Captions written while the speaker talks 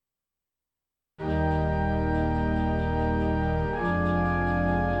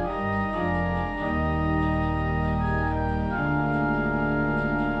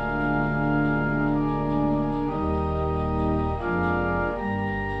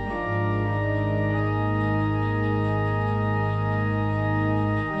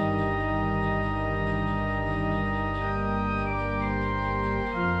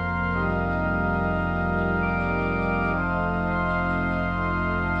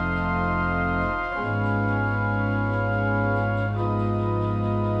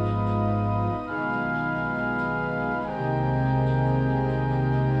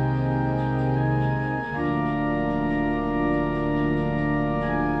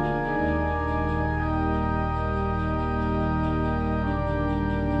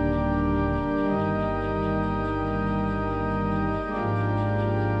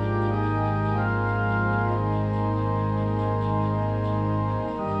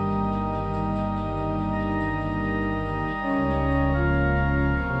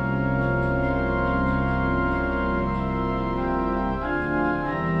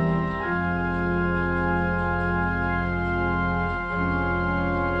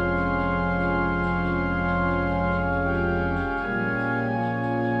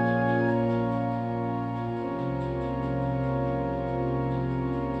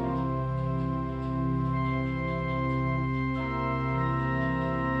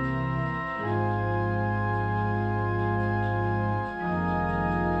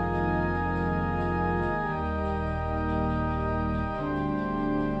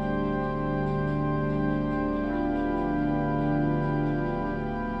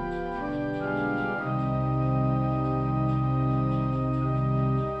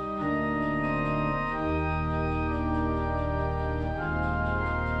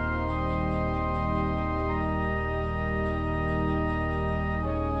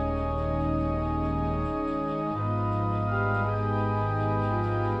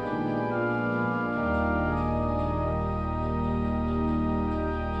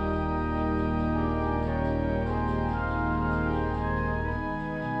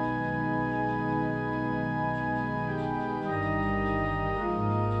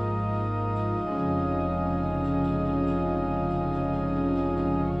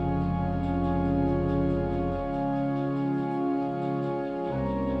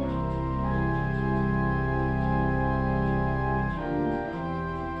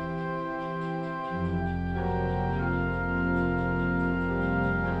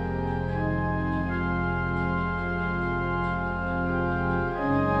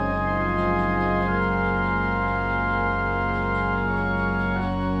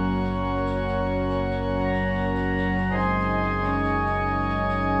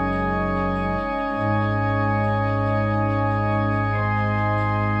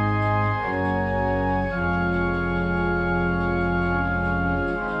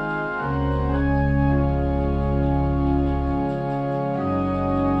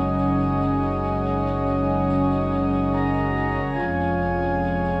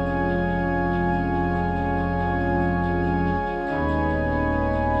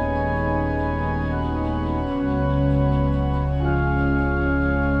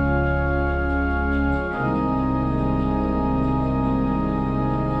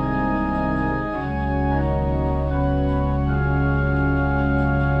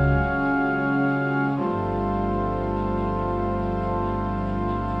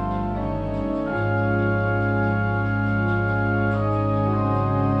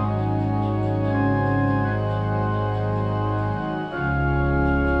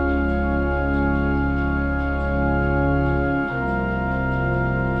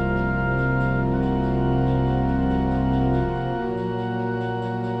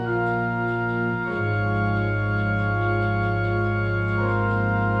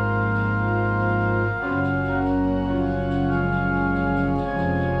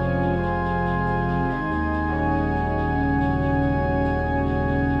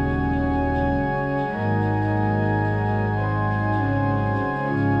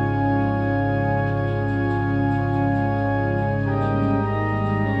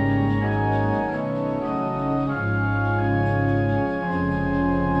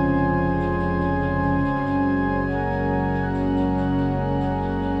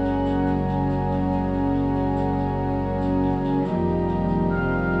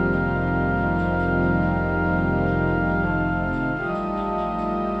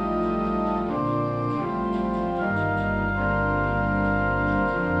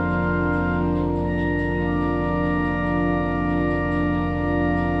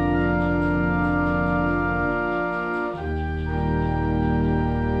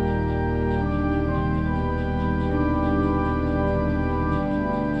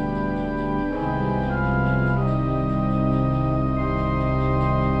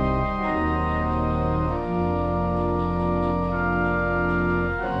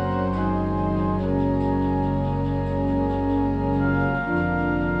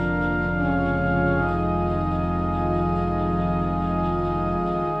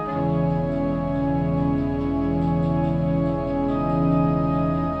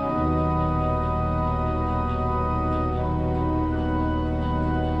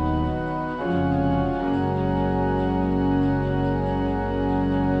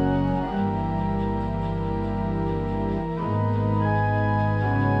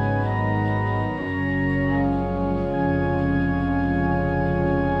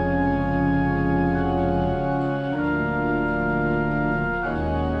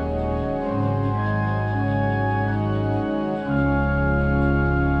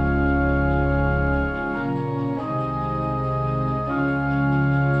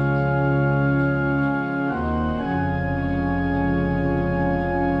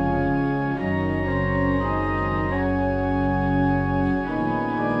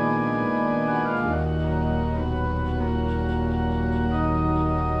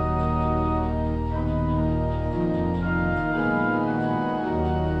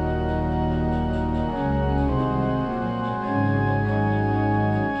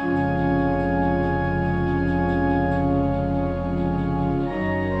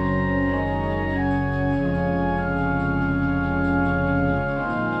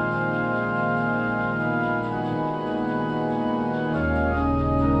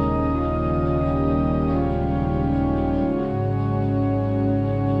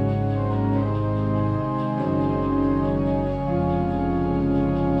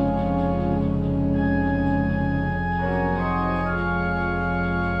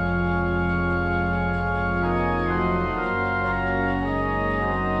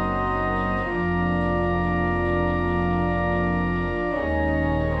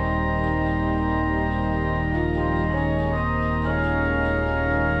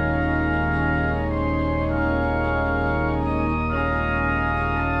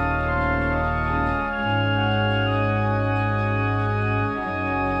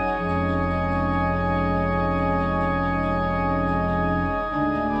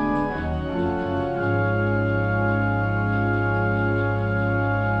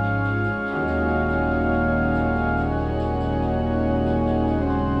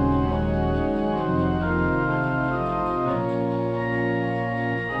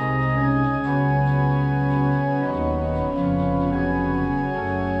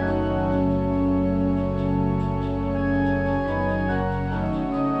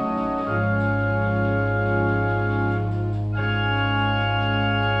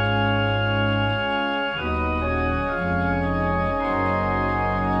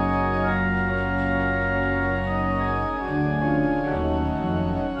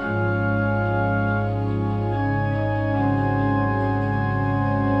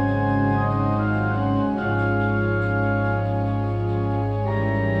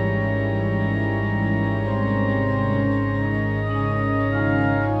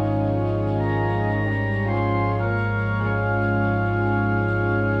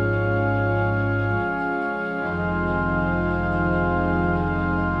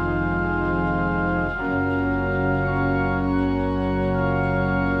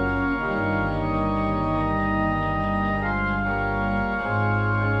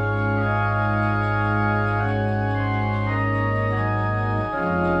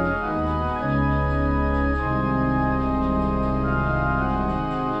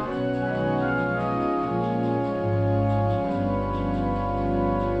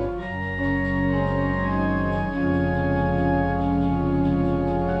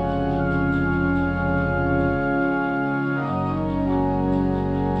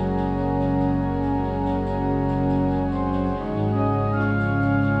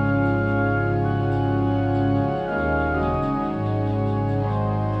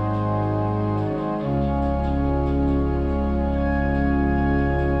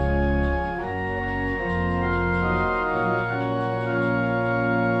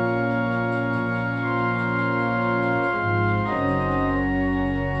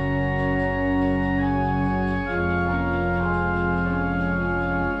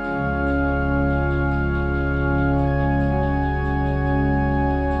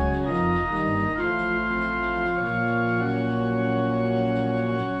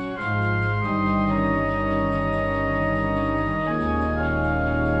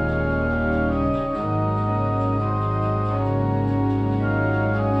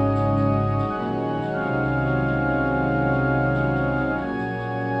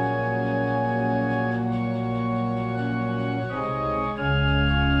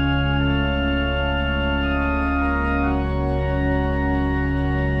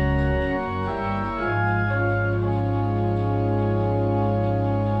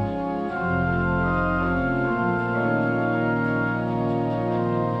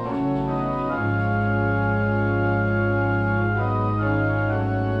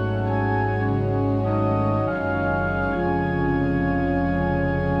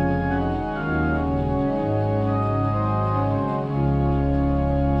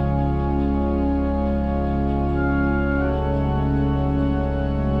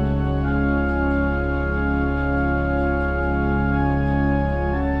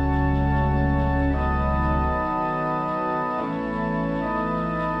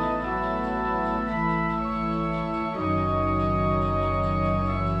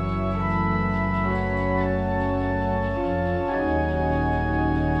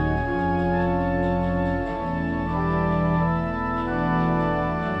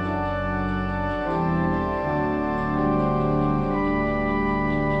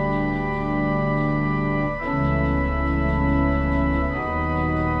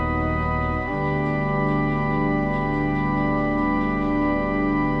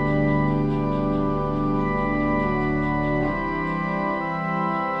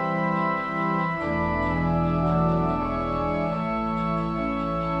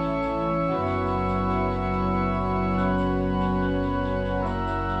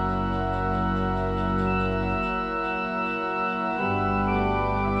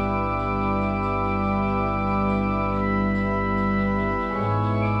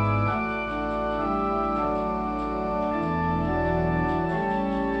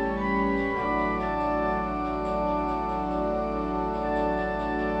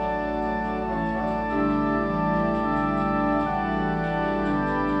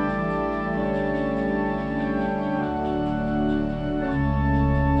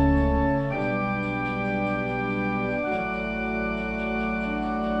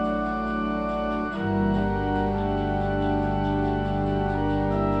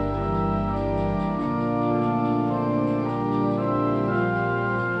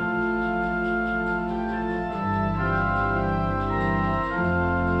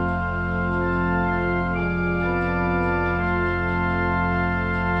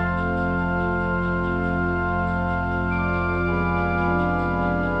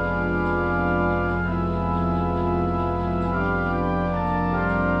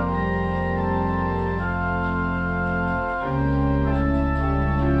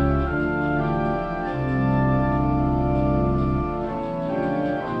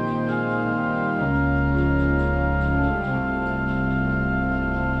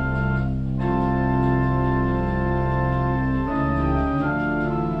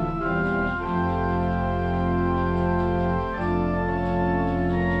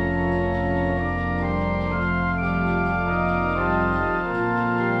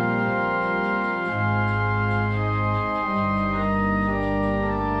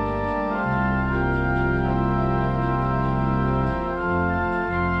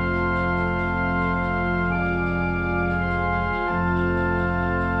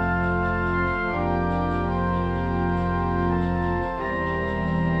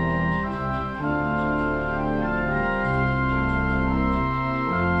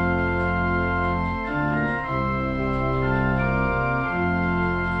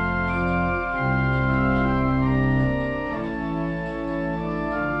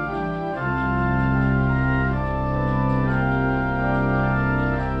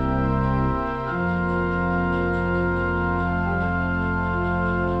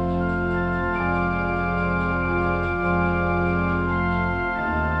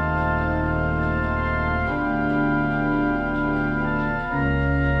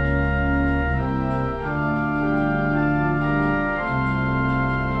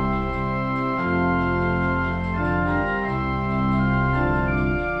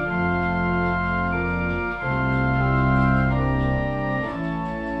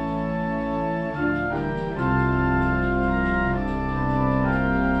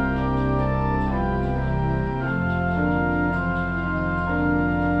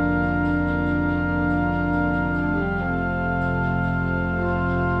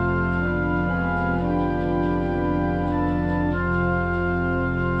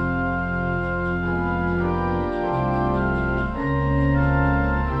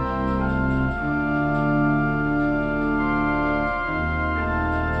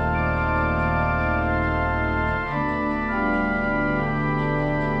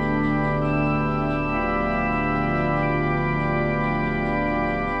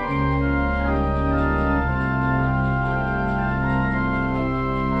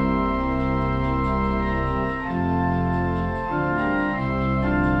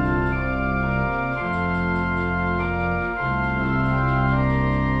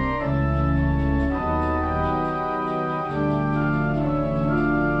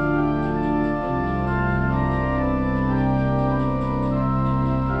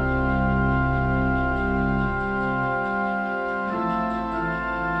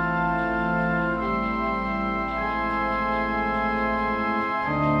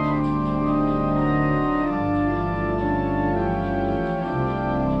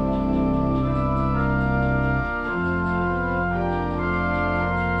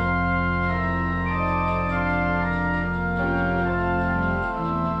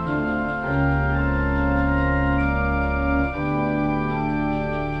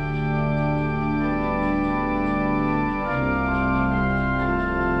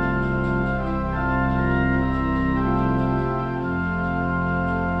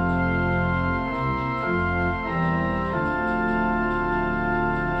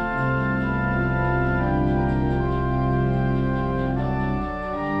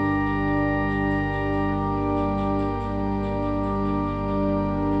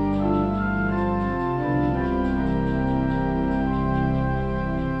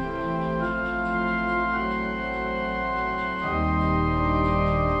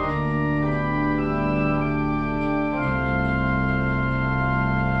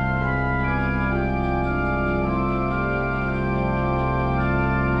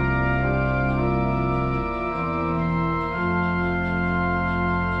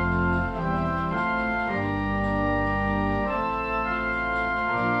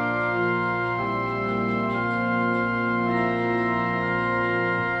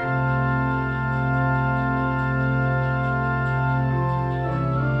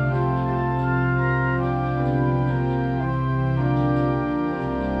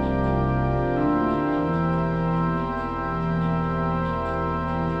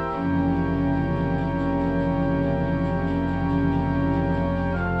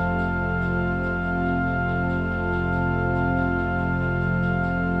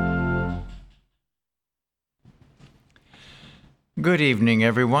Good evening,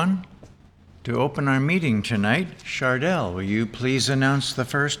 everyone. To open our meeting tonight, Chardell, will you please announce the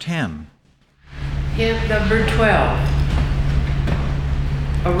first hymn? Hymn number 12.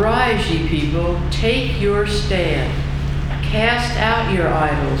 Arise, ye people, take your stand. Cast out your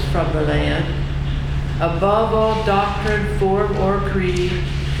idols from the land. Above all doctrine, form, or creed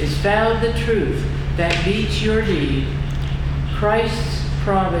is found the truth that meets your need. Christ's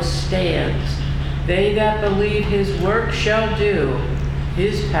promise stands. They that believe his work shall do,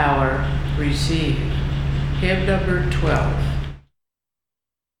 his power receive. Hymn number 12.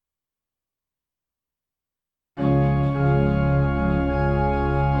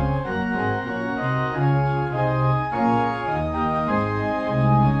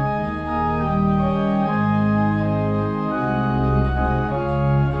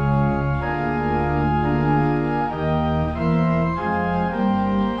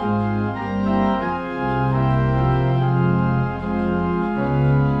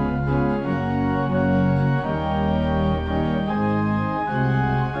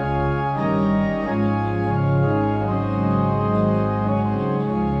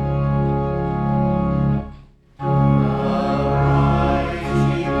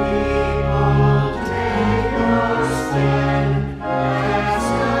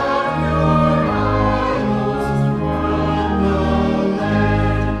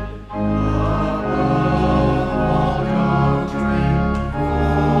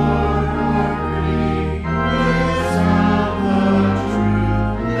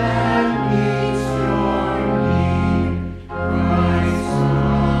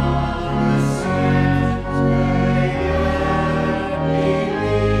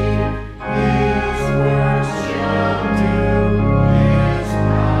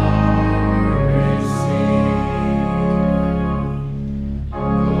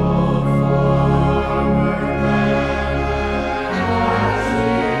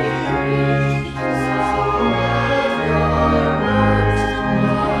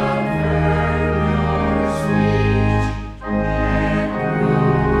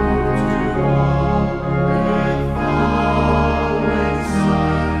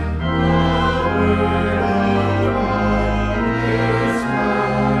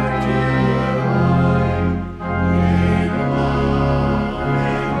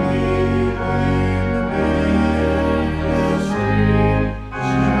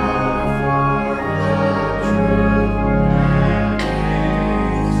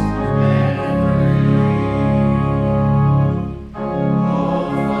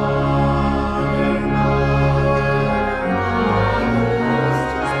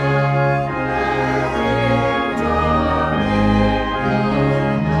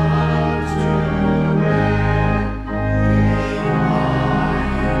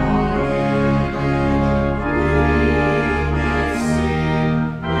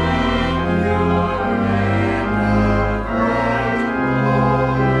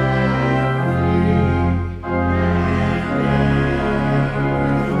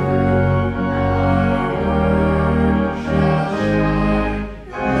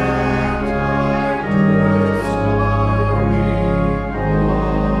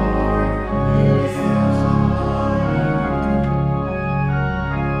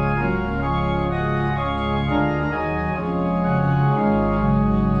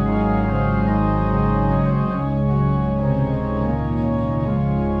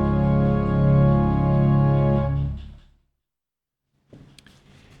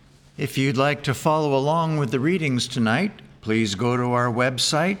 If you'd like to follow along with the readings tonight, please go to our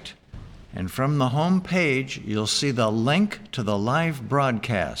website, and from the home page, you'll see the link to the live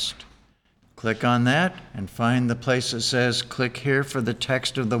broadcast. Click on that and find the place that says, click here for the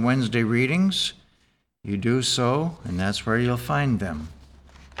text of the Wednesday readings. You do so, and that's where you'll find them.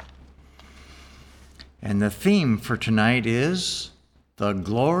 And the theme for tonight is the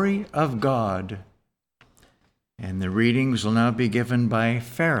glory of God. And the readings will now be given by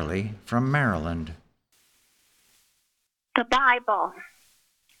Fairley from Maryland. The Bible,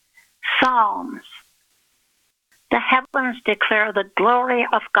 Psalms. The heavens declare the glory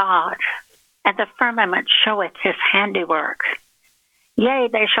of God, and the firmament showeth his handiwork. Yea,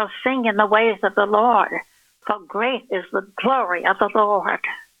 they shall sing in the ways of the Lord, for great is the glory of the Lord.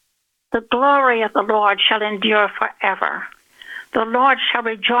 The glory of the Lord shall endure forever. The Lord shall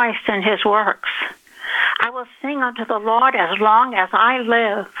rejoice in his works. I will sing unto the Lord as long as I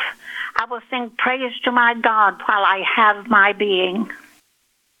live. I will sing praise to my God while I have my being.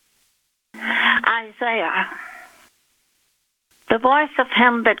 Isaiah. The voice of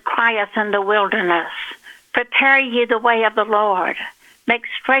him that crieth in the wilderness, prepare ye the way of the Lord, make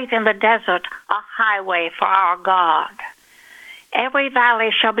straight in the desert a highway for our God. Every valley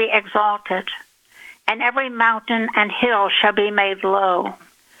shall be exalted, and every mountain and hill shall be made low.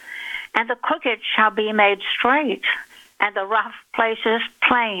 And the crooked shall be made straight, and the rough places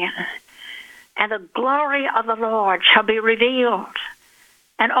plain. And the glory of the Lord shall be revealed,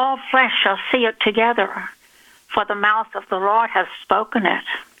 and all flesh shall see it together, for the mouth of the Lord hath spoken it.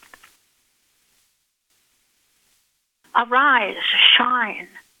 Arise, shine,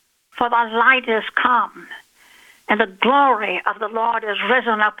 for thy light is come, and the glory of the Lord is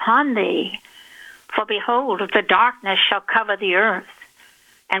risen upon thee. For behold, the darkness shall cover the earth,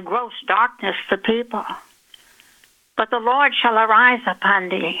 and gross darkness the people. But the Lord shall arise upon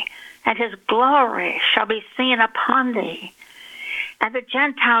thee, and his glory shall be seen upon thee. And the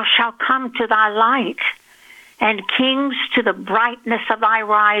Gentiles shall come to thy light, and kings to the brightness of thy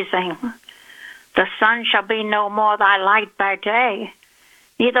rising. The sun shall be no more thy light by day,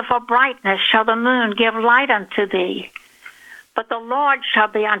 neither for brightness shall the moon give light unto thee. But the Lord shall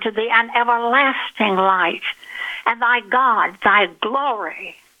be unto thee an everlasting light, and thy God thy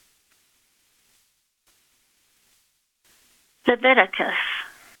glory. Leviticus.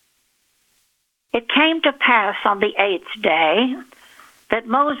 It came to pass on the 8th day that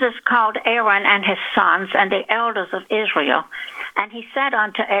Moses called Aaron and his sons and the elders of Israel, and he said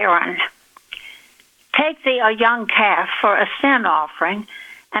unto Aaron, Take thee a young calf for a sin offering,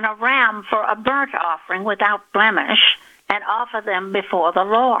 and a ram for a burnt offering without blemish, and offer them before the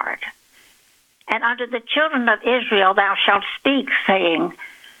Lord. And unto the children of Israel thou shalt speak, saying,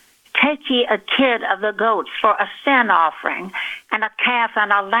 Take ye a kid of the goats for a sin offering, and a calf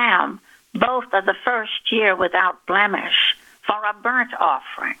and a lamb, both of the first year without blemish, for a burnt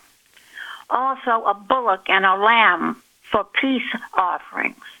offering. Also a bullock and a lamb for peace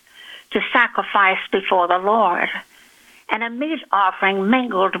offerings, to sacrifice before the Lord, and a meat offering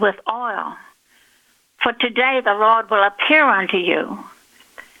mingled with oil. For today the Lord will appear unto you.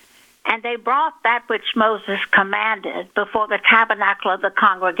 And they brought that which Moses commanded before the tabernacle of the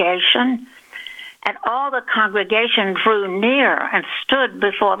congregation, and all the congregation drew near and stood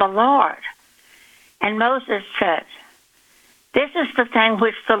before the Lord. And Moses said, This is the thing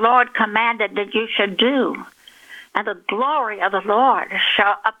which the Lord commanded that you should do, and the glory of the Lord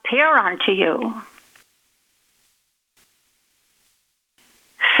shall appear unto you.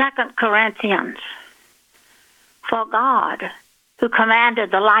 2 Corinthians. For God, who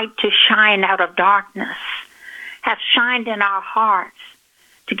commanded the light to shine out of darkness, hath shined in our hearts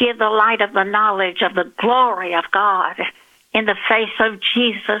to give the light of the knowledge of the glory of God in the face of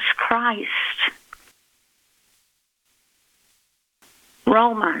Jesus Christ.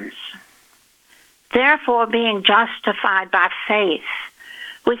 Romans. Therefore, being justified by faith,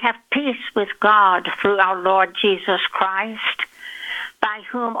 we have peace with God through our Lord Jesus Christ, by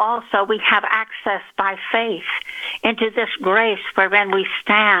whom also we have access by faith into this grace wherein we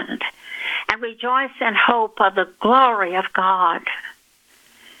stand, and rejoice in hope of the glory of God.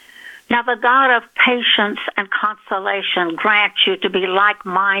 Now the God of patience and consolation grant you to be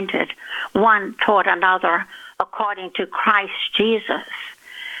like-minded one toward another, according to Christ Jesus,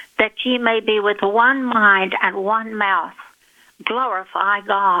 that ye may be with one mind and one mouth, glorify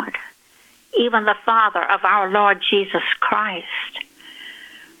God, even the Father of our Lord Jesus Christ.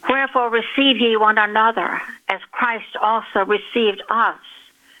 Wherefore receive ye one another, as Christ also received us,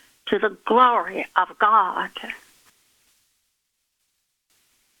 to the glory of God.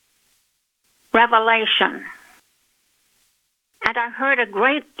 Revelation. And I heard a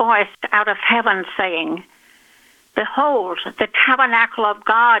great voice out of heaven saying, Behold, the tabernacle of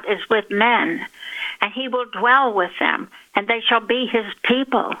God is with men, and he will dwell with them, and they shall be his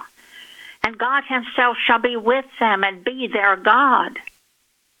people. And God himself shall be with them and be their God.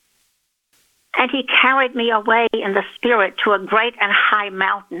 And he carried me away in the Spirit to a great and high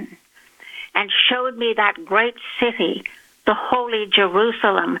mountain, and showed me that great city, the holy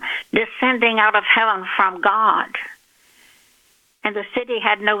Jerusalem, descending out of heaven from God. And the city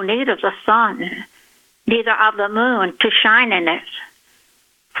had no need of the sun, neither of the moon to shine in it,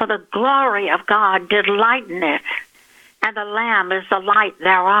 for the glory of God did lighten it, and the Lamb is the light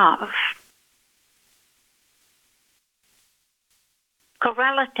thereof.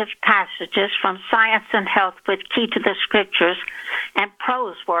 Correlative passages from Science and Health with Key to the Scriptures and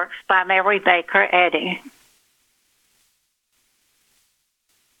prose works by Mary Baker Eddy.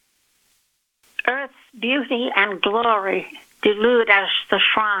 Earth's beauty and glory delude as the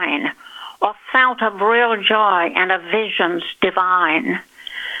shrine, or fount of real joy and of visions divine.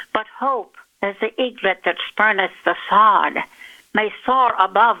 But hope, as the eaglet that spurneth the sod, may soar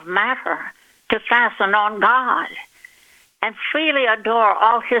above matter to fasten on God, and freely adore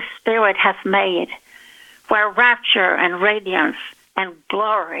all his Spirit hath made, where rapture and radiance and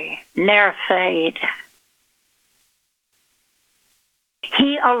glory ne'er fade.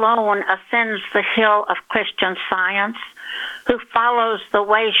 He alone ascends the hill of Christian science, who follows the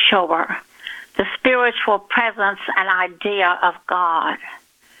way shower, the spiritual presence and idea of God.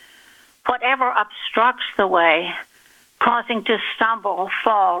 Whatever obstructs the way, causing to stumble,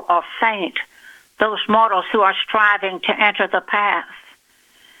 fall, or faint those mortals who are striving to enter the path,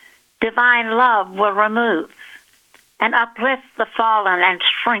 divine love will remove and uplift the fallen and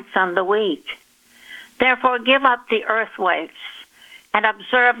strengthen the weak. Therefore give up the earth weights and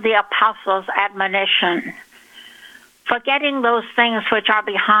observe the apostles' admonition, forgetting those things which are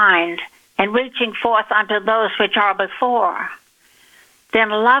behind and reaching forth unto those which are before. Then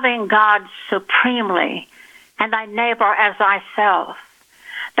loving God supremely and thy neighbor as thyself,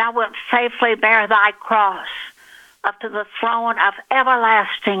 thou wilt safely bear thy cross up to the throne of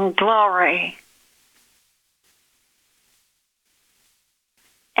everlasting glory.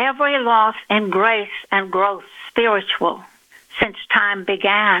 Every loss in grace and growth spiritual since time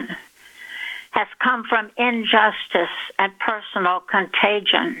began has come from injustice and personal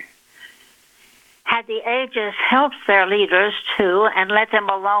contagion. Had the ages helped their leaders to and let them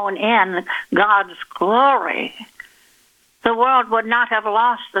alone in God's glory, the world would not have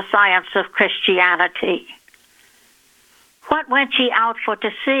lost the science of Christianity. What went ye out for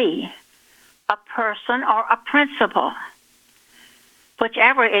to see? A person or a principle?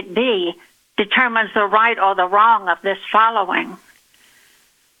 Whichever it be, determines the right or the wrong of this following.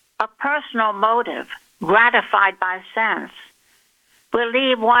 A personal motive, gratified by sense, will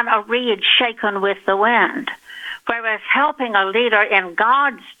leave one a reed shaken with the wind, whereas helping a leader in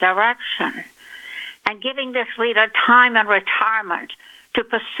God's direction and giving this leader time and retirement to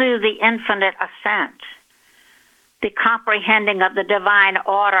pursue the infinite ascent, the comprehending of the divine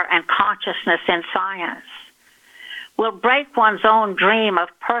order and consciousness in science, will break one's own dream of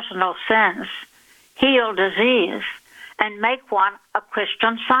personal sins, heal disease, and make one a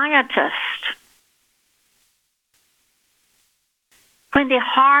Christian scientist. When the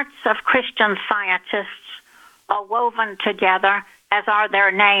hearts of Christian scientists are woven together, as are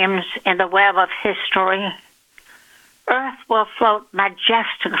their names in the web of history, earth will float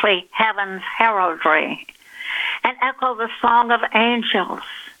majestically heaven's heraldry and echo the song of angels.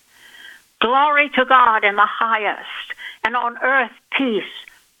 Glory to God in the highest, and on earth peace,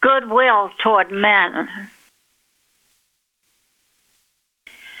 goodwill toward men.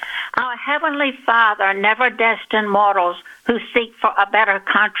 Our Heavenly Father never destined mortals who seek for a better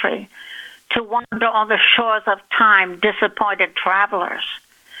country to wander on the shores of time disappointed travelers,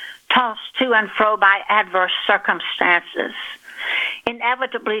 tossed to and fro by adverse circumstances,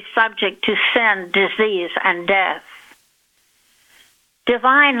 inevitably subject to sin, disease, and death.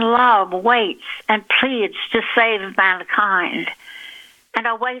 Divine love waits and pleads to save mankind, and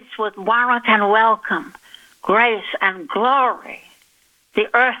awaits with warrant and welcome, grace and glory, the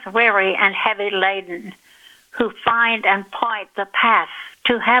earth-weary and heavy-laden, who find and point the path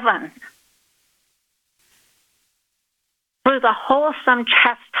to heaven. Through the wholesome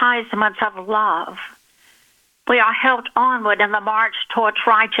chastisements of love, we are helped onward in the march towards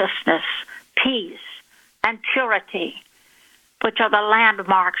righteousness, peace, and purity, which are the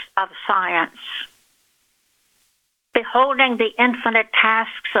landmarks of science. Beholding the infinite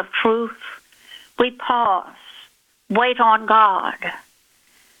tasks of truth, we pause, wait on God.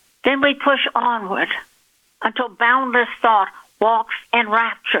 Then we push onward until boundless thought walks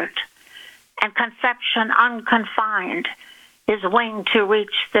enraptured and conception unconfined is winged to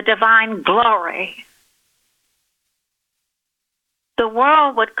reach the divine glory. The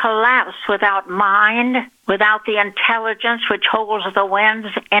world would collapse without mind, without the intelligence which holds the winds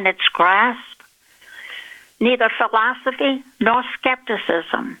in its grasp. Neither philosophy nor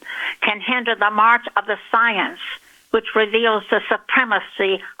skepticism can hinder the march of the science which reveals the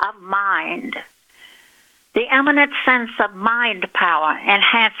supremacy of mind. The eminent sense of mind power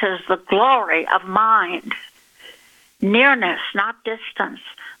enhances the glory of mind. Nearness, not distance,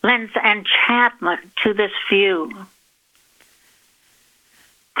 lends enchantment to this view.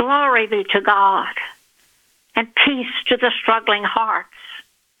 Glory be to God, and peace to the struggling hearts.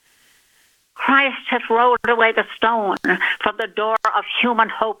 Christ hath rolled away the stone from the door of human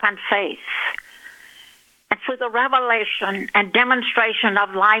hope and faith, and through the revelation and demonstration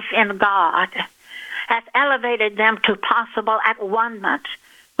of life in God, hath elevated them to possible at-one-ment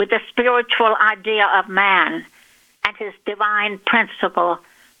with the spiritual idea of man and his divine principle,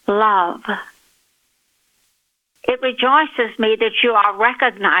 love. It rejoices me that you are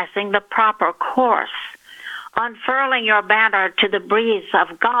recognizing the proper course, unfurling your banner to the breeze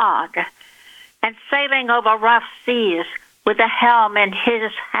of God, and sailing over rough seas with the helm in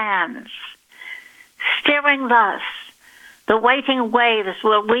his hands. Steering thus, the waiting waves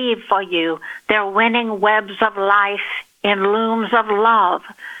will weave for you their winning webs of life in looms of love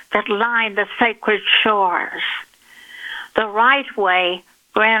that line the sacred shores. The right way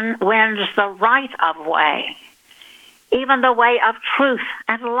wins the right of way, even the way of truth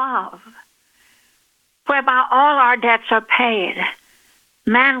and love, whereby all our debts are paid,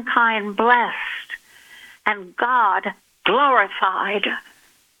 mankind blessed, and God glorified.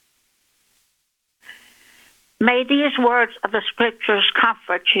 May these words of the Scriptures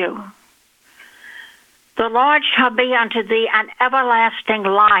comfort you. The Lord shall be unto thee an everlasting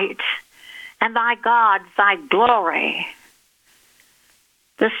light, and thy God thy glory.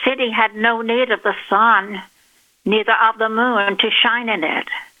 The city had no need of the sun, neither of the moon to shine in it,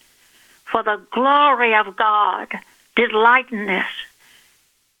 for the glory of God did lighten it,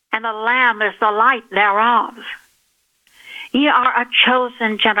 and the Lamb is the light thereof. Ye are a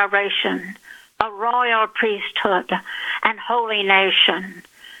chosen generation, a royal priesthood, and holy nation,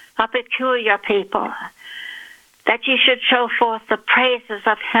 a peculiar people, that ye should show forth the praises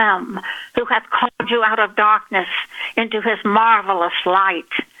of him who hath called you out of darkness into his marvelous light,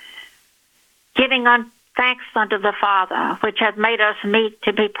 giving thanks unto the Father, which hath made us meet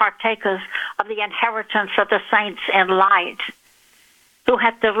to be partakers of the inheritance of the saints in light, who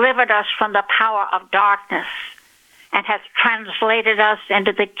hath delivered us from the power of darkness, and hath translated us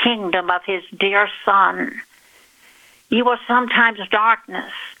into the kingdom of his dear Son. Ye were sometimes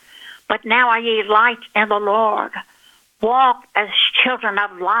darkness, but now are ye light in the Lord. Walk as children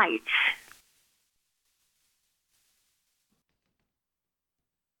of light.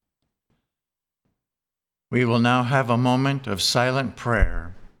 We will now have a moment of silent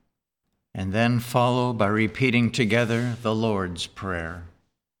prayer, and then follow by repeating together the Lord's Prayer.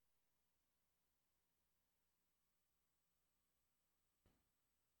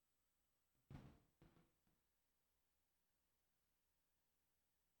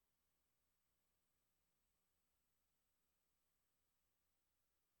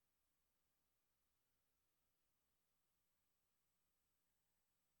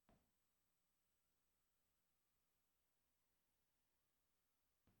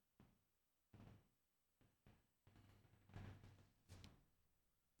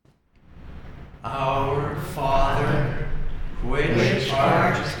 Our Father, which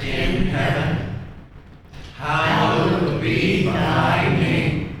art in heaven, hallowed be thy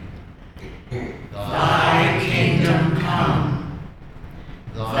name. Thy kingdom come,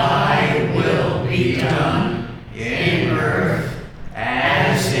 thy will be done in earth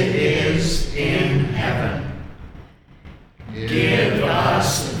as it is in heaven. Give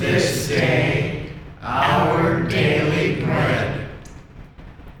us this day our daily bread,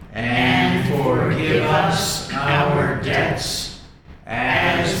 and forgive us our debts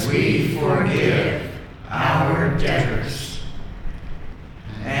as we forgive our debtors.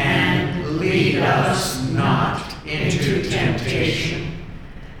 And lead us not into temptation,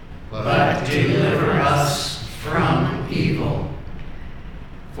 but deliver us from evil.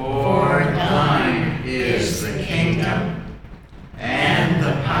 For thine is the kingdom, and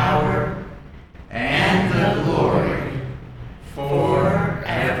the power, and the glory,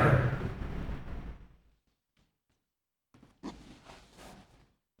 forever.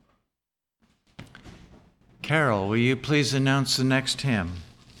 Carol, will you please announce the next hymn?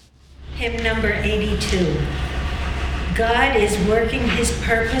 Hymn number 82. God is working his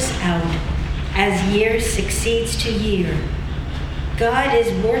purpose out as year succeeds to year. God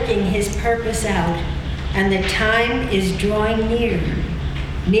is working his purpose out, and the time is drawing near.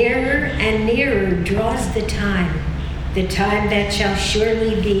 Nearer and nearer draws the time that shall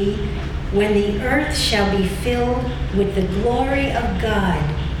surely be, when the earth shall be filled with the glory of God,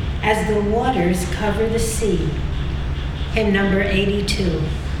 as the waters cover the sea. Hymn number 82.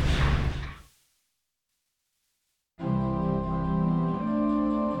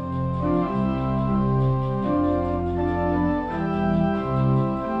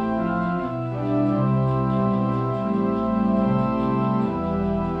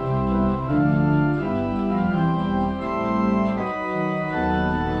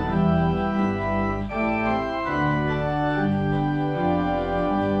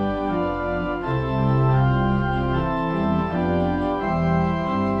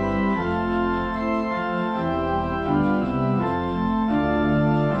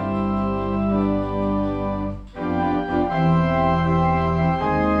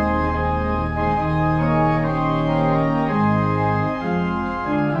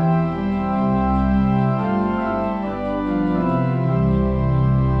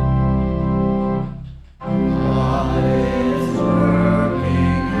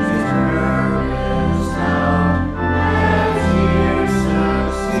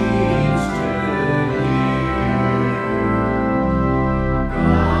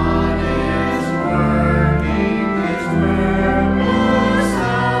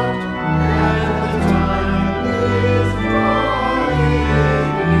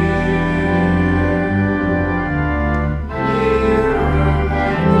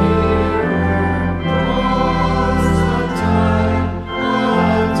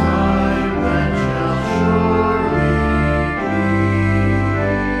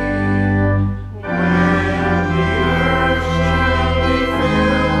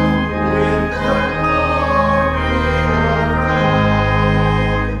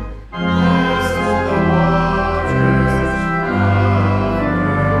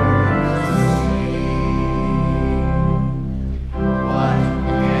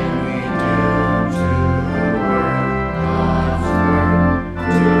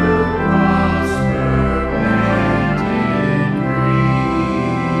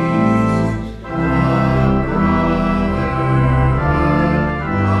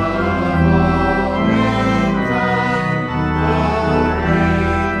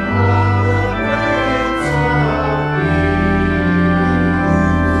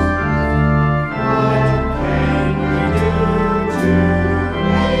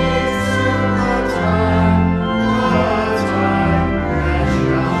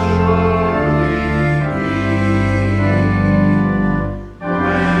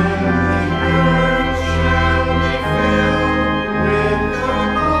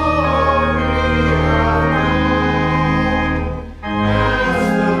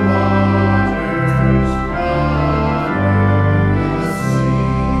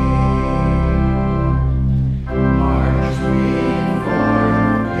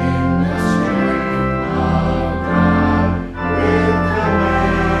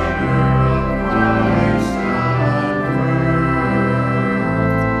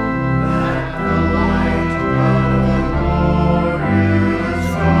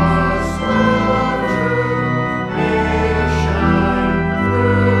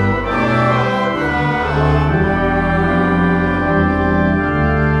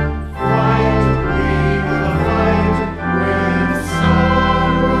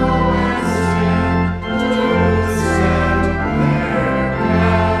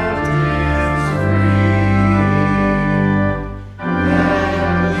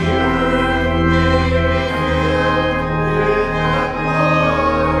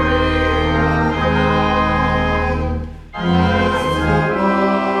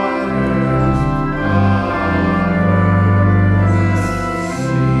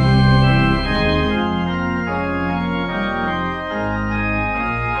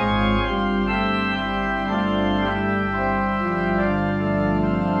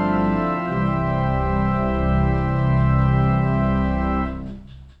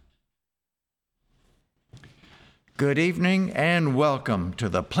 Good evening and welcome to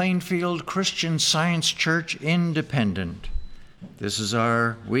the Plainfield Christian Science Church Independent. This is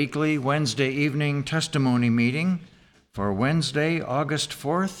our weekly Wednesday evening testimony meeting for Wednesday, August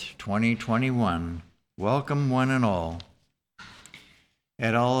 4th, 2021. Welcome one and all.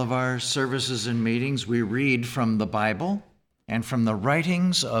 At all of our services and meetings, we read from the Bible and from the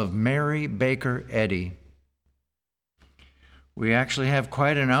writings of Mary Baker Eddy. We actually have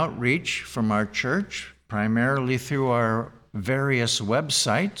quite an outreach from our church, primarily through our various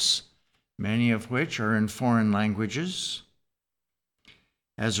websites, many of which are in foreign languages.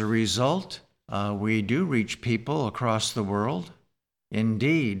 As a result, we do reach people across the world.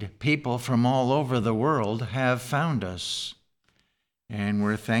 Indeed, people from all over the world have found us, and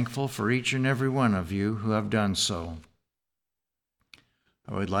we're thankful for each and every one of you who have done so.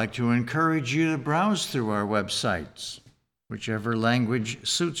 I would like to encourage you to browse through our websites, whichever language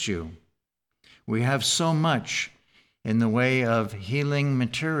suits you. We have so much in the way of healing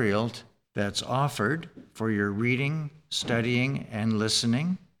material that's offered for your reading, studying, and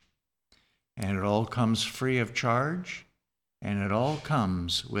listening. And it all comes free of charge, and it all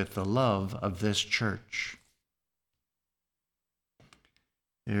comes with the love of this church.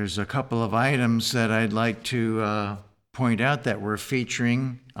 There's a couple of items that I'd like to point out that we're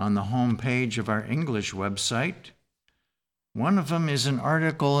featuring on the home page of our English website. One of them is an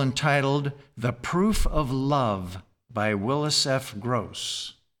article entitled "The Proof of Love" by Willis F.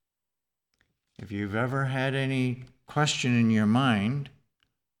 Gross. If you've ever had any question in your mind,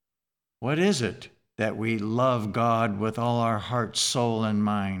 what is it that we love God with all our heart, soul, and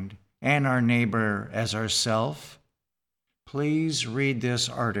mind, and our neighbor as ourself? Please read this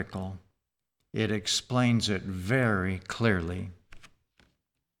article. It explains it very clearly.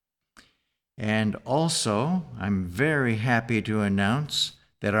 And also, I'm very happy to announce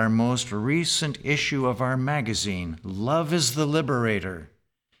that our most recent issue of our magazine, Love is the Liberator,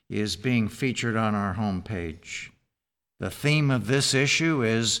 is being featured on our homepage. The theme of this issue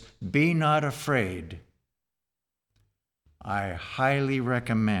is "Be Not Afraid." I highly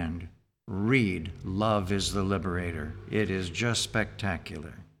recommend read Love is the Liberator. It is just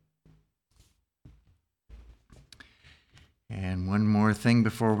spectacular. And one more thing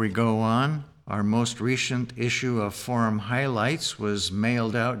before we go on. Our most recent issue of Forum Highlights was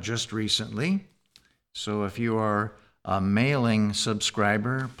mailed out just recently. So if you are a mailing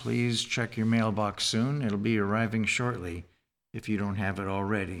subscriber, please check your mailbox soon. It'll be arriving shortly if you don't have it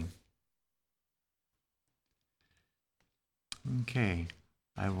already. Okay,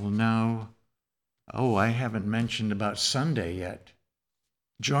 I will now... I haven't mentioned about Sunday yet.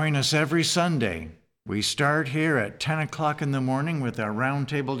 Join us every Sunday. We start here at 10 o'clock in the morning with our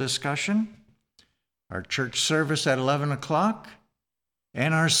roundtable discussion, our church service at 11 o'clock,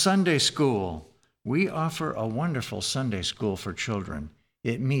 and our Sunday school. We offer a wonderful Sunday school for children.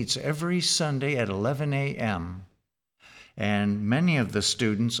 It meets every Sunday at 11 a.m., and many of the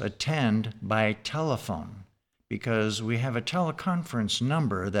students attend by telephone because we have a teleconference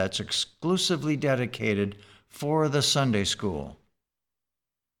number that's exclusively dedicated for the Sunday school.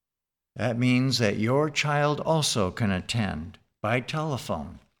 That means that your child also can attend by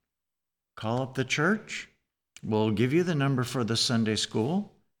telephone. Call up the church. We'll give you the number for the Sunday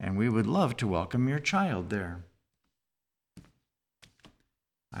school, and we would love to welcome your child there.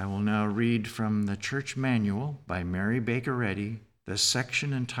 I will now read from the Church Manual by Mary Baker Eddy, the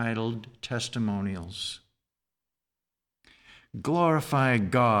section entitled Testimonials. Glorify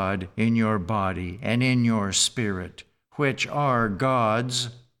God in your body and in your spirit, which are God's,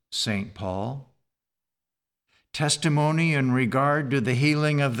 St. Paul. Testimony in regard to the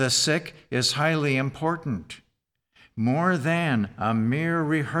healing of the sick is highly important. More than a mere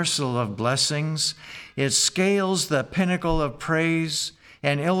rehearsal of blessings, it scales the pinnacle of praise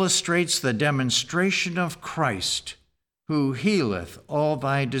and illustrates the demonstration of Christ, who healeth all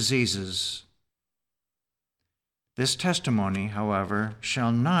thy diseases. This testimony, however,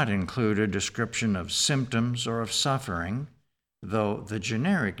 shall not include a description of symptoms or of suffering, though the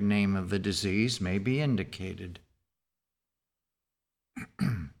generic name of the disease may be indicated.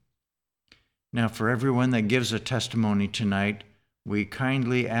 Now, for everyone that gives a testimony tonight, we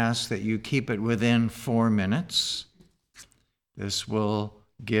kindly ask that you keep it within 4 minutes. This will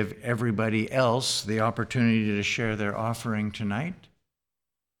give everybody else the opportunity to share their offering tonight.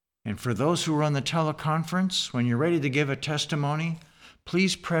 And for those who are on the teleconference, when you're ready to give a testimony,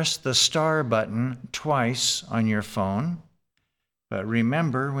 please press the star button twice on your phone. But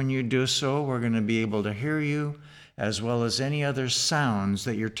remember, when you do so, we're going to be able to hear you as well as any other sounds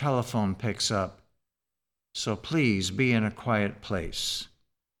that your telephone picks up. So please be in a quiet place.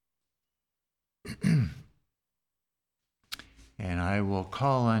 and I will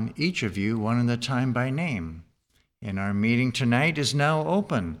call on each of you one at a time by name. And our meeting tonight is now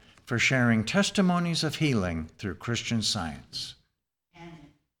open for sharing testimonies of healing through Christian Science.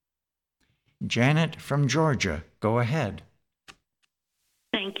 Janet from Georgia, go ahead.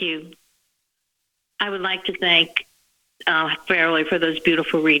 Thank you. I would like to thank Fairley for those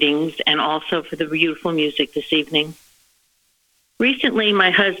beautiful readings and also for the beautiful music this evening. Recently,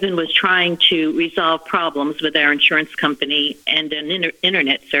 my husband was trying to resolve problems with our insurance company and an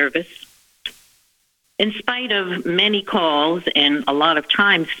internet service. In spite of many calls and a lot of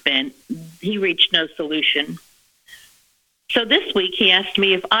time spent, he reached no solution. So this week, he asked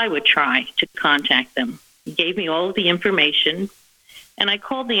me if I would try to contact them. He gave me all of the information, and I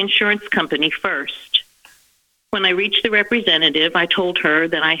called the insurance company first. When I reached the representative, I told her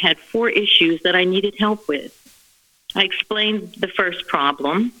that I had 4 issues that I needed help with. I explained the first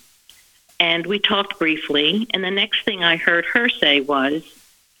problem, and we talked briefly, and the next thing I heard her say was,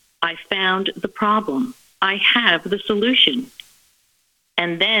 "I found the problem. I have the solution."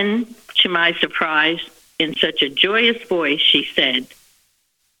 And then, to my surprise, in such a joyous voice, she said,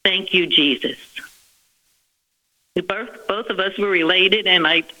 "Thank you, Jesus." We both of us were related, and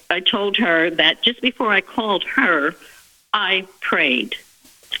I told her that just before I called her, I prayed.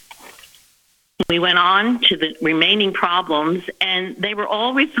 We went on to the remaining problems, and they were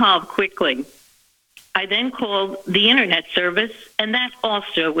all resolved quickly. I then called the internet service, and that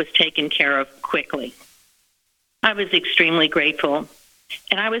also was taken care of quickly. I was extremely grateful,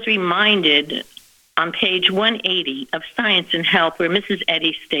 and I was reminded on page 180 of Science and Health, where Mrs.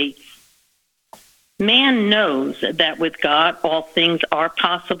 Eddy states, "Man knows that with God all things are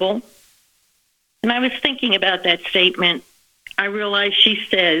possible." And I was thinking about that statement. I realized she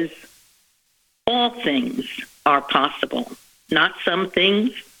says, all things are possible. Not some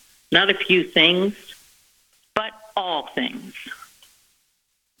things, not a few things, but all things.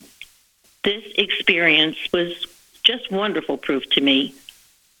 This experience was just wonderful proof to me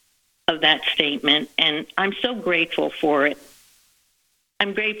of that statement, and I'm so grateful for it.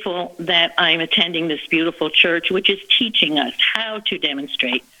 I'm grateful that I'm attending this beautiful church, which is teaching us how to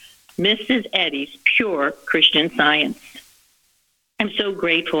demonstrate Mrs. Eddy's pure Christian Science. I'm so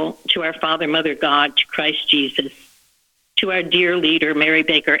grateful to our Father, Mother, God, to Christ Jesus, to our dear leader, Mary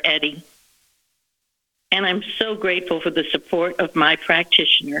Baker Eddy. And I'm so grateful for the support of my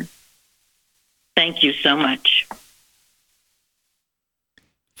practitioner. Thank you so much.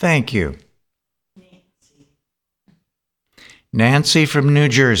 Thank you. Nancy from New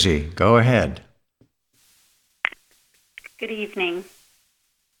Jersey, go ahead. Good evening.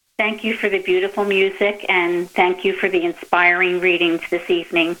 Thank you for the beautiful music, and thank you for the inspiring readings this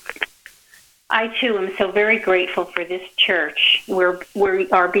evening. I, too, am so very grateful for this church where we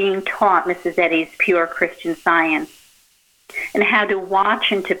are being taught Mrs. Eddy's pure Christian Science and how to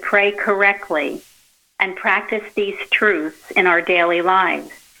watch and to pray correctly and practice these truths in our daily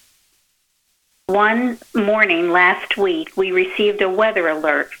lives. One morning last week, we received a weather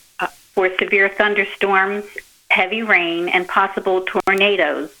alert for severe thunderstorms, heavy rain, and possible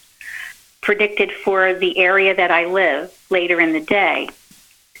tornadoes predicted for the area that I live later in the day.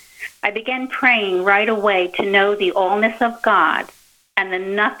 I began praying right away to know the allness of God and the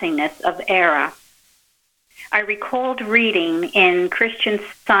nothingness of error. I recalled reading in Christian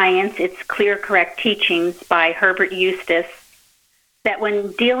Science, Its Clear Correct Teachings by Herbert Eustace, that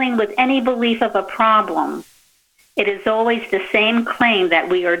when dealing with any belief of a problem, it is always the same claim that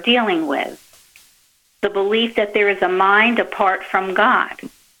we are dealing with, the belief that there is a mind apart from God.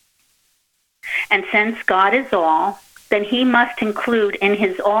 And since God is all, then he must include in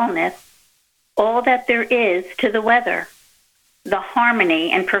his allness all that there is to the weather, the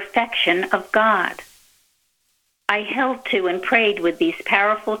harmony and perfection of God. I held to and prayed with these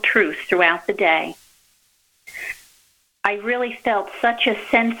powerful truths throughout the day. I really felt such a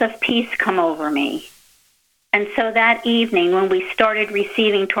sense of peace come over me. And so that evening, when we started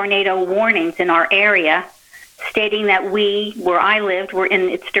receiving tornado warnings in our area, stating that we, where I lived, were in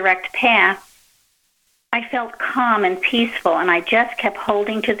its direct path, I felt calm and peaceful, and I just kept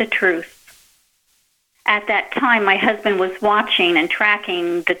holding to the truth. At that time, my husband was watching and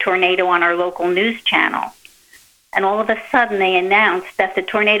tracking the tornado on our local news channel. And all of a sudden, they announced that the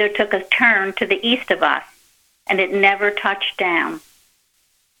tornado took a turn to the east of us, and it never touched down.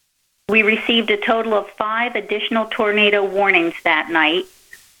 We received a total of 5 additional tornado warnings that night,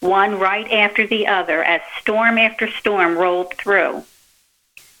 one right after the other, as storm after storm rolled through.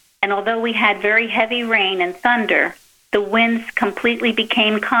 And although we had very heavy rain and thunder, the winds completely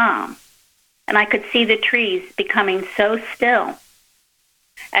became calm, and I could see the trees becoming so still.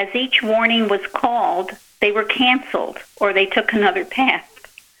 As each warning was called, They were canceled or they took another path.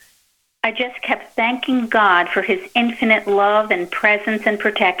 I just kept thanking God for his infinite love and presence and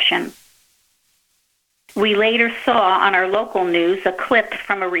protection. We later saw on our local news a clip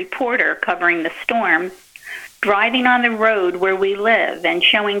from a reporter covering the storm, driving on the road where we live and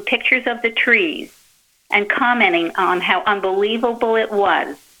showing pictures of the trees and commenting on how unbelievable it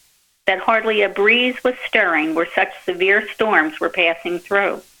was that hardly a breeze was stirring where such severe storms were passing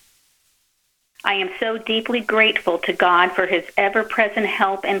through. I am so deeply grateful to God for his ever-present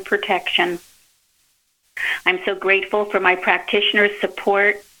help and protection. I'm so grateful for my practitioner's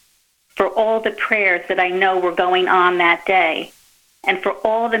support, for all the prayers that I know were going on that day, and for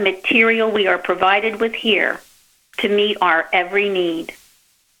all the material we are provided with here to meet our every need.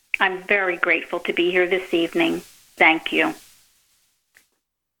 I'm very grateful to be here this evening. Thank you.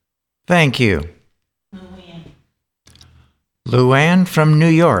 Thank you. Luann from New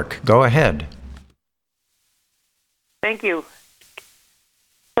York, go ahead. Thank you.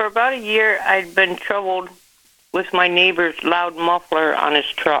 For about a year, I'd been troubled with my neighbor's loud muffler on his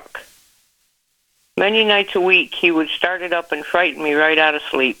truck. Many nights a week, he would start it up and frighten me right out of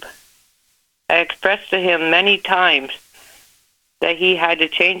sleep. I expressed to him many times that he had to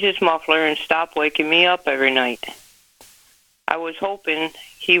change his muffler and stop waking me up every night. I was hoping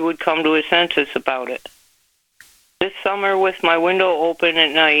he would come to his senses about it. This summer, with my window open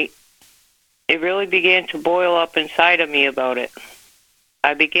at night, it really began to boil up inside of me about it.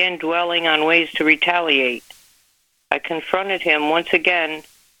 I began dwelling on ways to retaliate. I confronted him once again,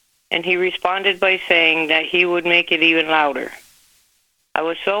 and he responded by saying that he would make it even louder. I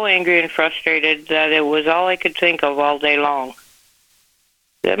was so angry and frustrated that it was all I could think of all day long.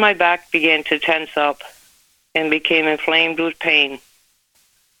 Then my back began to tense up and became inflamed with pain.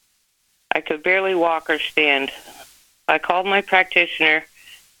 I could barely walk or stand. I called my practitioner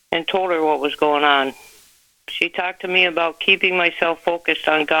and told her what was going on. She talked to me about keeping myself focused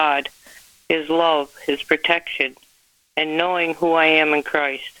on God, his love, his protection, and knowing who I am in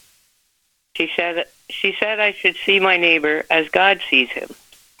Christ. She said I should see my neighbor as God sees him.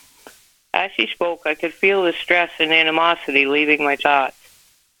 As she spoke, I could feel the stress and animosity leaving my thoughts.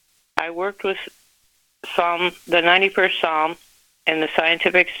 I worked with the 91st Psalm and the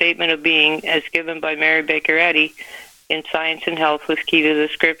scientific statement of being as given by Mary Baker Eddy in Science and Health with Key to the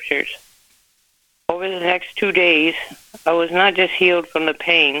Scriptures. Over the next 2 days, I was not just healed from the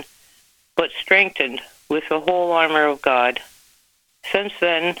pain, but strengthened with the whole armor of God. Since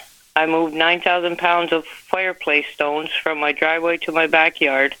then, I moved 9,000 pounds of fireplace stones from my driveway to my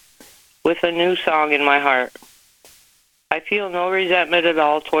backyard with a new song in my heart. I feel no resentment at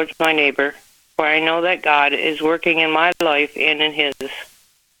all towards my neighbor, for I know that God is working in my life and in his.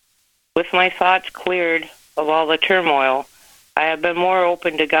 With my thoughts cleared of all the turmoil, I have been more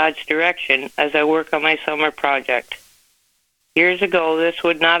open to God's direction as I work on my summer project. Years ago, this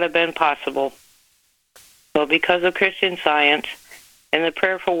would not have been possible, but because of Christian Science and the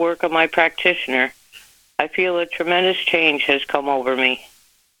prayerful work of my practitioner, I feel a tremendous change has come over me.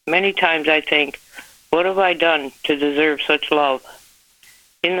 Many times I think, what have I done to deserve such love?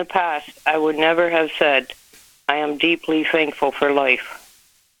 In the past, I would never have said, I am deeply thankful for life.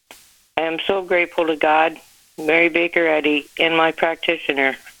 I am so grateful to God, Mary Baker Eddy, and my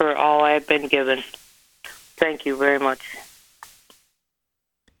practitioner for all I have been given. Thank you very much.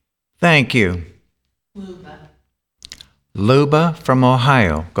 Thank you. Luba from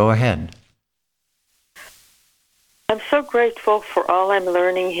Ohio, go ahead. I'm so grateful for all I'm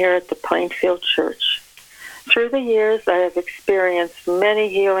learning here at the Plainfield Church. Through the years, I have experienced many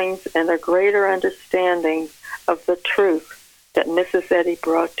healings and a greater understanding of the truth that Mrs. Eddy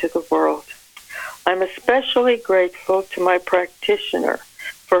brought to the world. I'm especially grateful to my practitioner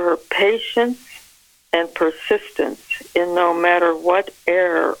for her patience and persistence in no matter what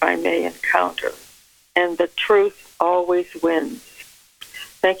error I may encounter, and the truth always wins.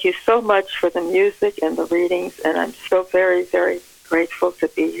 Thank you so much for the music and the readings, and I'm so very, very grateful to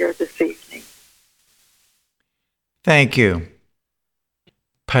be here this evening. Thank you.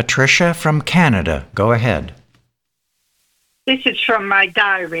 Patricia from Canada, go ahead. This is from my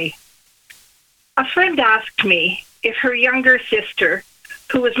diary. A friend asked me if her younger sister,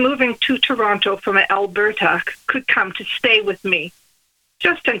 who was moving to Toronto from Alberta, could come to stay with me,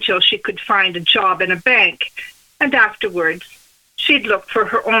 just until she could find a job in a bank, and afterwards she'd look for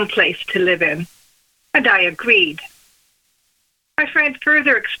her own place to live in. And I agreed. My friend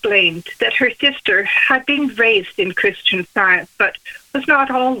further explained that her sister had been raised in Christian Science, but was not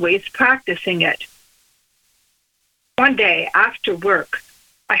always practicing it. One day, after work,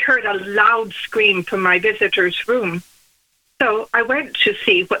 I heard a loud scream from my visitor's room, so I went to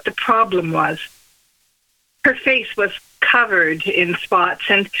see what the problem was. Her face was covered in spots,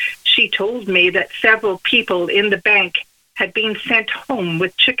 and she told me that several people in the bank had been sent home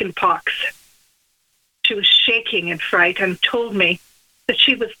with chicken pox. She was shaking in fright and told me that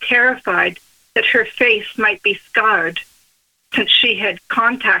she was terrified that her face might be scarred since she had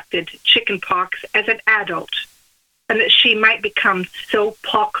contacted chicken pox as an adult, and that she might become so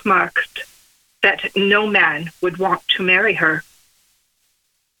pockmarked that no man would want to marry her.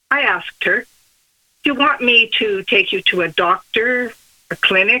 I asked her, "Do you want me to take you to a doctor, a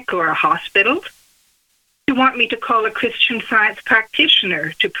clinic, or a hospital? Do you want me to call a Christian Science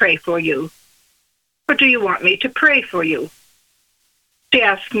practitioner to pray for you? Or do you want me to pray for you?" She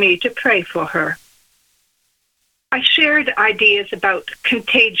asked me to pray for her. I shared ideas about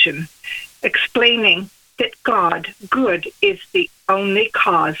contagion, explaining that God, good, is the only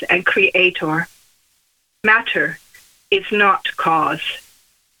cause and creator. Matter is not cause.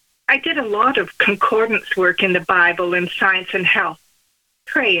 I did a lot of concordance work in the Bible and Science and Health,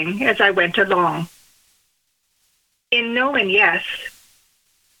 praying as I went along. In No and Yes,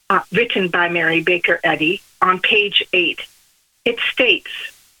 written by Mary Baker Eddy, on page 8, it states,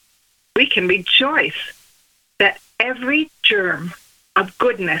 "We can rejoice that every germ of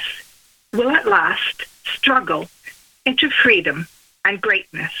goodness will at last struggle into freedom and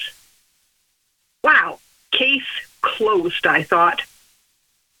greatness." Wow, case closed, I thought.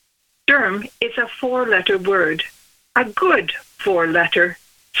 Germ is a 4-letter word, a good 4-letter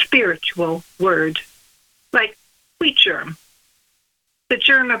spiritual word, like wheat germ. The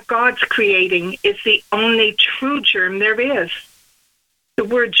germ of God's creating is the only true germ there is. The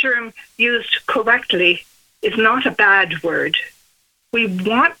word germ used correctly is not a bad word. We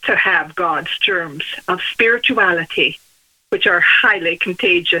want to have God's germs of spirituality, which are highly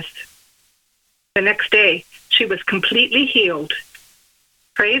contagious. The next day, she was completely healed.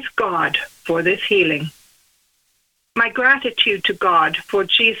 Praise God for this healing. My gratitude to God for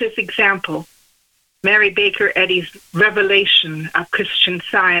Jesus' example, Mary Baker Eddy's revelation of Christian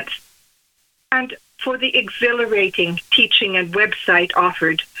Science, and for the exhilarating teaching and website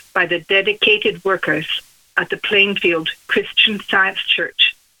offered by the dedicated workers at the Plainfield Christian Science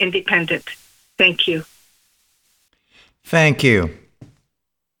Church, Independent. Thank you. Thank you.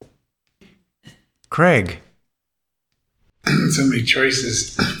 Craig. So many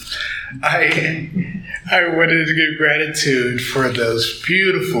choices. I wanted to give gratitude for those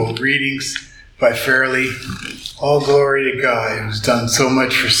beautiful readings by Fairley. All glory to God, who's done so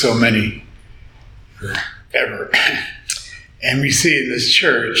much for so many forever. And we see in this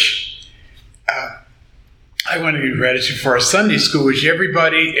church, I want to give gratitude for our Sunday school, which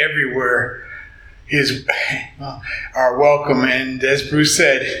everybody everywhere are welcome. And as Bruce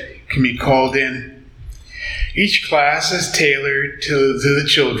said, can be called in. Each class is tailored to the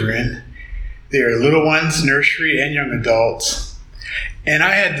children. There are little ones, nursery, and young adults. And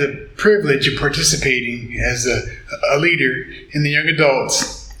I had the privilege of participating as a leader in the young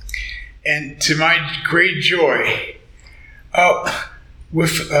adults. And to my great joy,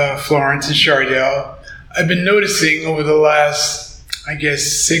 with Florence and Chardell, I've been noticing over the last,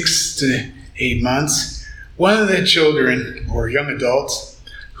 6 to 8 months, one of the children or young adults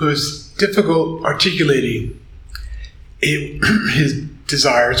who is difficult articulating his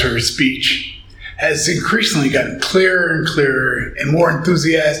desires or his speech has increasingly gotten clearer and clearer and more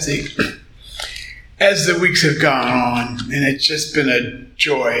enthusiastic as the weeks have gone on, and it's just been a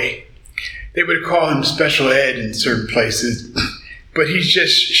joy. They would call him special ed in certain places, but he's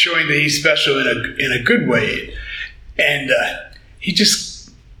just showing that he's special in a good way, and he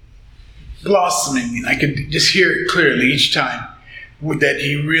just blossoming. I could just hear it clearly each time that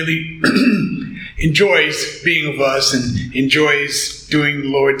he really enjoys being with us and enjoys doing the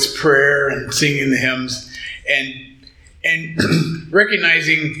Lord's Prayer and singing the hymns and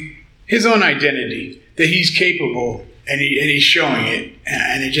recognizing his own identity, that he's capable and he's showing it,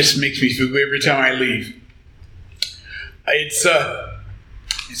 and it just makes me feel good every time I leave.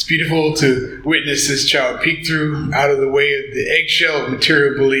 It's beautiful to witness this child peek through out of the way of the eggshell of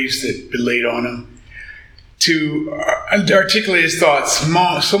material beliefs that have been laid on him, to articulate his thoughts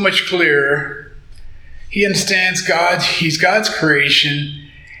so much clearer. He understands God, he's God's creation,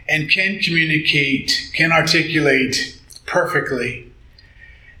 and can communicate, can articulate perfectly.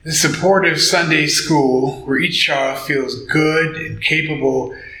 The supportive Sunday school where each child feels good and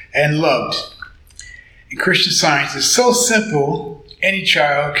capable and loved. And Christian Science is so simple, any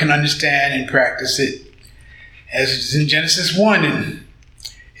child can understand and practice it. As it's in Genesis 1, and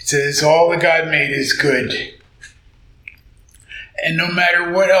it says, all that God made is good. And no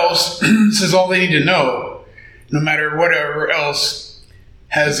matter what else, this is all they need to know. No matter whatever else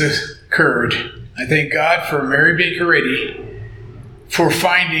has occurred, I thank God for Mary Baker Eddy for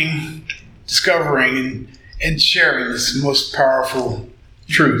finding, discovering, and sharing this most powerful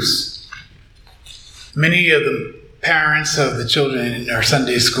truths. Many of the parents of the children in our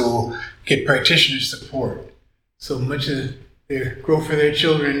Sunday school get practitioner support. So much of their growth for their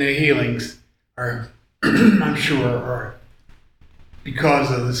children, their healings are, I'm sure, are because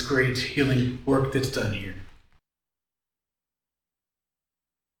of this great healing work that's done here.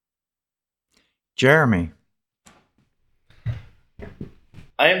 Jeremy.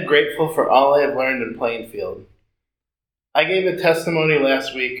 I am grateful for all I have learned in Plainfield. I gave a testimony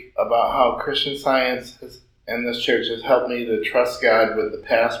last week about how Christian Science and this church has helped me to trust God with the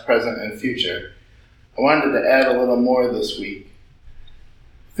past, present, and future. I wanted to add a little more this week.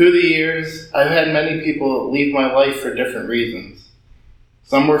 Through the years, I've had many people leave my life for different reasons.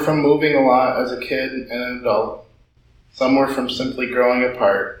 Some were from moving a lot as a kid and an adult. Some were from simply growing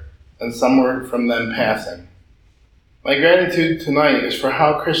apart, and some were from them passing. My gratitude tonight is for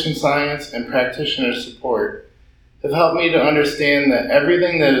how Christian Science and practitioner support have helped me to understand that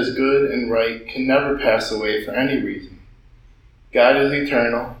everything that is good and right can never pass away for any reason. God is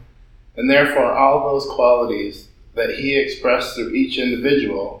eternal, and therefore all those qualities that He expressed through each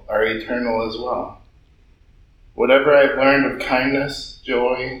individual are eternal as well. Whatever I've learned of kindness,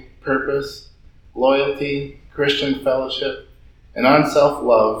 joy, purpose, loyalty, Christian fellowship, and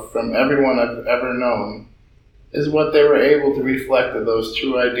unself-love from everyone I've ever known is what they were able to reflect of those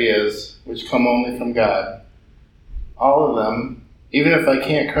true ideas which come only from God. All of them, even if I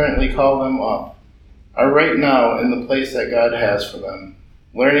can't currently call them up, are right now in the place that God has for them,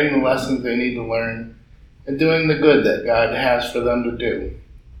 learning the lessons they need to learn and doing the good that God has for them to do.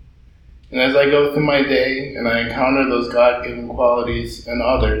 And as I go through my day and I encounter those God-given qualities in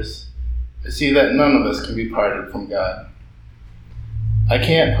others, I see that none of us can be parted from God. I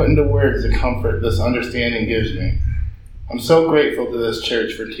can't put into words the comfort this understanding gives me. I'm so grateful to this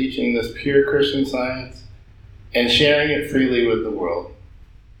church for teaching this pure Christian Science and sharing it freely with the world.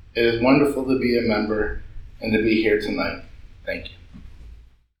 It is wonderful to be a member and to be here tonight. Thank you.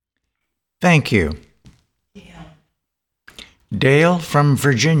 Thank you. Dale from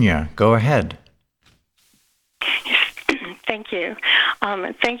Virginia, go ahead. Thank you.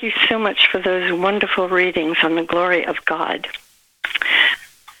 Thank you so much for those wonderful readings on the glory of God.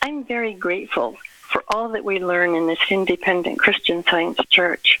 I'm very grateful for all that we learn in this independent Christian Science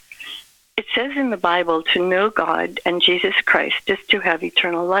church. It says in the Bible to know God and Jesus Christ is to have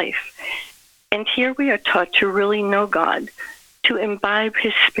eternal life. And here we are taught to really know God, to imbibe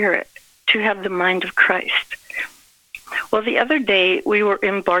His Spirit, to have the mind of Christ. Well, the other day we were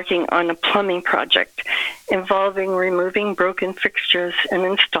embarking on a plumbing project involving removing broken fixtures and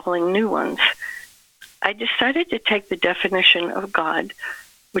installing new ones. I decided to take the definition of God,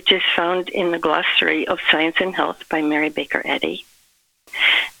 which is found in the Glossary of Science and Health by Mary Baker Eddy,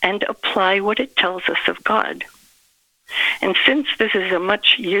 and apply what it tells us of God. And since this is a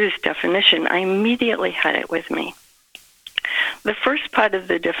much-used definition, I immediately had it with me. The first part of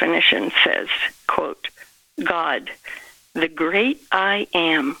the definition says, quote, God, the great I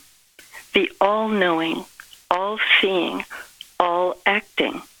am, the all-knowing, all-seeing,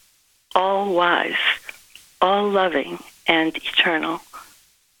 all-acting, all-wise, all-loving, and eternal,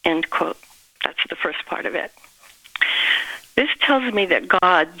 end quote. That's the first part of it. This tells me that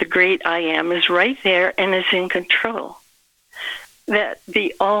God, the great I am, is right there and is in control. That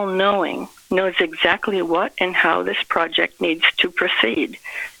the all-knowing knows exactly what and how this project needs to proceed.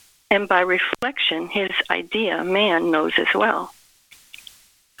 And by reflection, His idea, man, knows as well.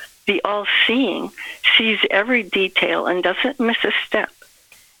 The all-seeing sees every detail and doesn't miss a step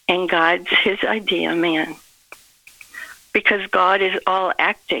and guides His idea, man. Because God is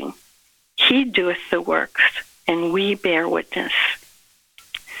all-acting, He doeth the works, and we bear witness.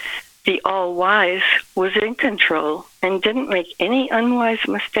 The all-wise was in control and didn't make any unwise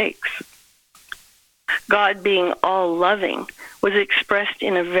mistakes. God, being all-loving, was expressed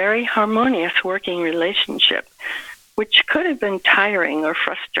in a very harmonious working relationship, which could have been tiring or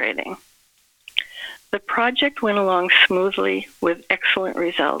frustrating. The project went along smoothly with excellent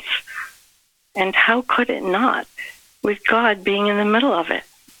results. And how could it not, with God being in the middle of it?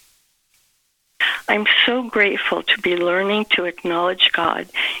 I'm so grateful to be learning to acknowledge God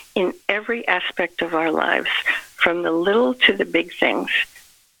in every aspect of our lives, from the little to the big things,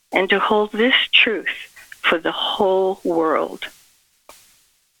 and to hold this truth for the whole world.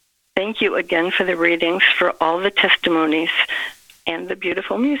 Thank you again for the readings, for all the testimonies, and the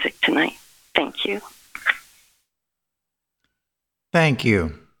beautiful music tonight. Thank you. Thank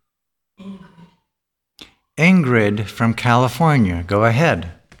you. Ingrid from California, go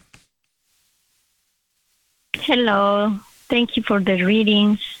ahead. Hello. Thank you for the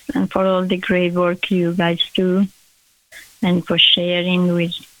readings and for all the great work you guys do and for sharing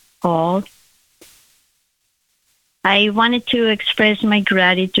with all. I wanted to express my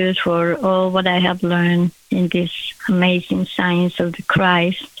gratitude for all what I have learned in this amazing science of the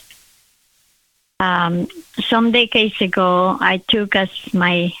Christ. Some decades ago, I took as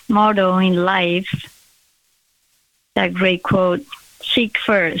my motto in life that great quote, "Seek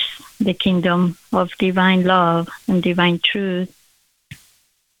first the kingdom of divine love and divine truth,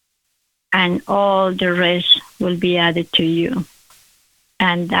 and all the rest will be added to you."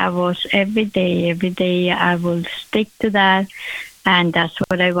 And that was every day I will stick to that, and that's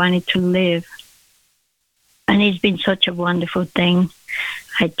what I wanted to live. And it's been such a wonderful thing.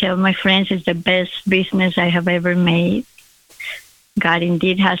 I tell my friends it's the best business I have ever made. God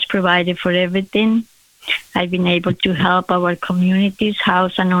indeed has provided for everything. I've been able to help our communities,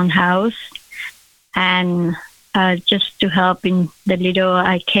 house and on house, and just to help in the little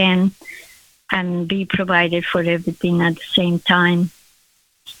I can and be provided for everything at the same time.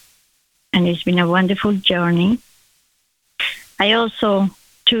 And it's been a wonderful journey. I also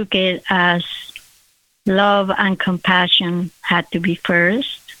took it as love and compassion had to be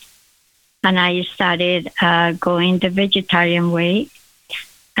first. And I started going the vegetarian way.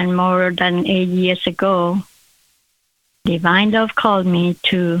 And more than 8 years ago, Divine Love called me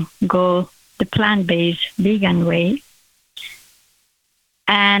to go the plant-based vegan way.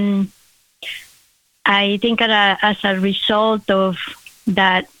 And I think as a result of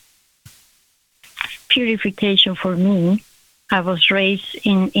that purification for me, I was raised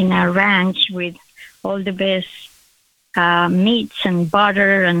in a ranch with all the best meats and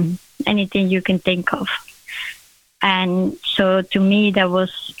butter and anything you can think of. And so to me, that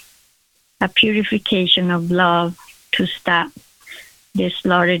was a purification of love to stop the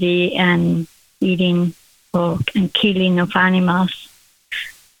slaughtering and eating and killing of animals.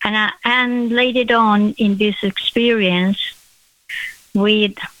 And later on in this experience,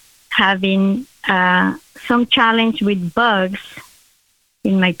 with having some challenge with bugs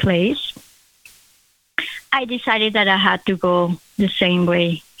in my place, I decided that I had to go the same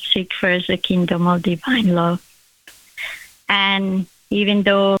way, seek first the kingdom of divine love. And even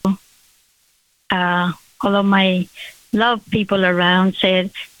though all of my love people around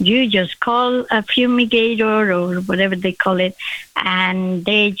said, you just call a fumigator or whatever they call it, and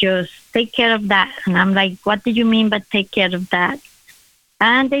they just take care of that. And I'm like, what do you mean by take care of that?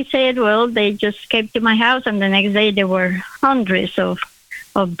 And they said, well, they just came to my house, and the next day there were hundreds of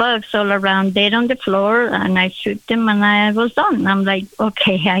bugs all around dead on the floor, and I shoot them and I was done. I'm like,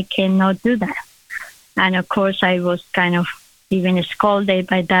 okay, I cannot do that. And of course I was kind of even scolded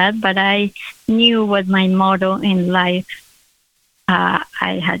by that, but I knew what my motto in life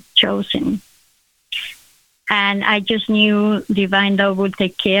I had chosen. And I just knew Divine Love would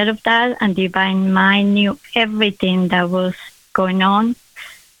take care of that, and Divine Mind knew everything that was going on.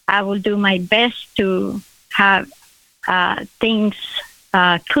 I will do my best to have things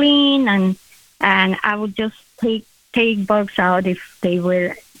clean, and I would just take bugs out if they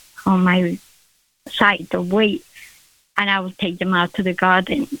were on my side or way, and I would take them out to the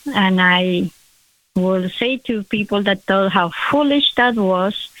garden. And I will say to people that thought how foolish that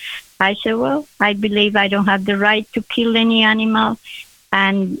was, I said, well, I believe I don't have the right to kill any animal,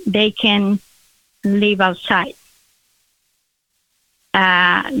 and they can live outside.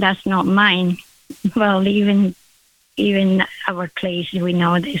 That's not mine. Well, even our place, we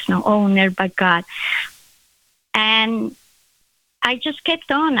know there's no owner but God. And I just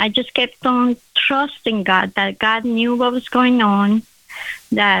kept on trusting God, that God knew what was going on,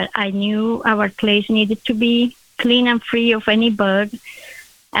 that I knew our place needed to be clean and free of any bug.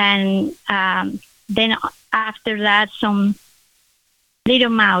 And then after that, some little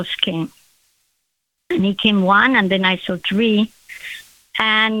mouse came. And he came one, and then I saw three.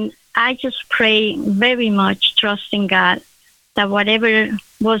 And I just pray very much, trusting God, that whatever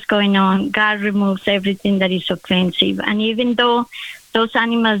was going on, God removes everything that is offensive. And even though those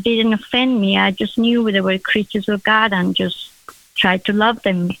animals didn't offend me, I just knew they were creatures of God and just tried to love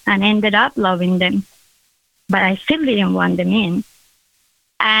them and ended up loving them. But I still didn't want them in.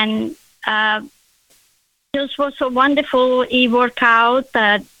 And just was so wonderful. It worked out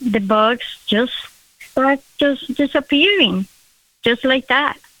that the bugs just start just disappearing, just like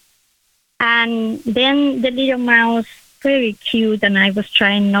that. And then the little mouse, very cute, and I was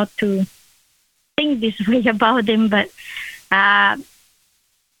trying not to think this way about them, but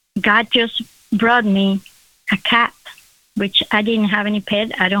God just brought me a cat, which I didn't have any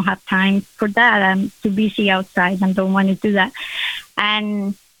pet. I don't have time for that. I'm too busy outside and don't want to do that.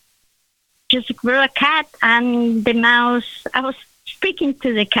 And just grew a cat, and the mouse, I was speaking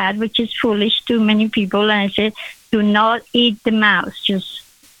to the cat, which is foolish to many people, and I said, do not eat the mouse. Just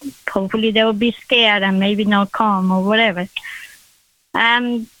hopefully they will be scared and maybe not come or whatever.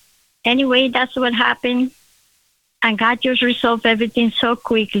 Anyway, that's what happened. And God just resolved everything so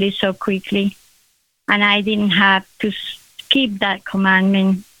quickly. And I didn't have to keep that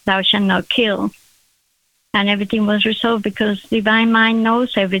commandment, thou shalt not kill. And everything was resolved because Divine Mind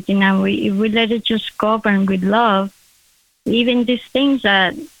knows everything. And we let it just govern with love. Even these things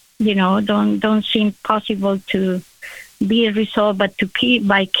that, don't seem possible to be resolved, but to keep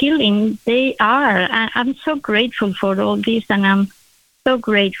by killing, they are. And I'm so grateful for all this, and I'm so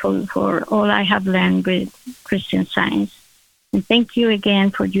grateful for all I have learned with Christian Science. And thank you again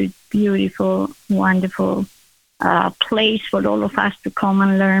for your beautiful, wonderful place for all of us to come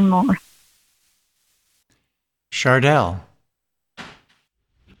and learn more. Chardell.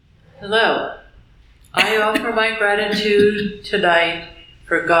 Hello. I offer my gratitude tonight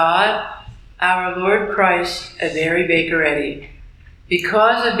for God, our Lord Christ, and Mary Baker Eddy.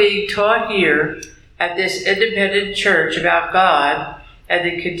 Because of being taught here at this independent church about God and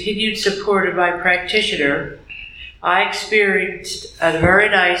the continued support of my practitioner, I experienced a very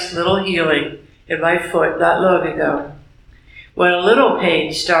nice little healing in my foot not long ago. When a little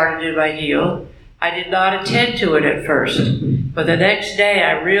pain started in my heel, I did not attend to it at first, but the next day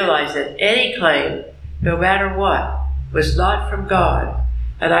I realized that any claim, no matter what, was not from God,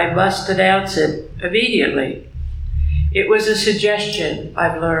 and I must denounce it immediately. It was a suggestion,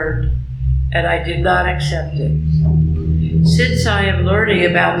 I've learned, and I did not accept it. Since I am learning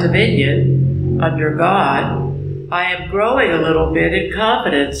about dominion under God, I am growing a little bit in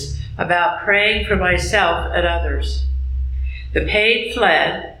confidence about praying for myself and others. The pain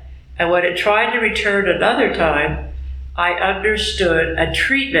fled, and when it tried to return another time, I understood a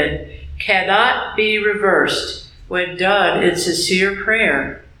treatment cannot be reversed when done in sincere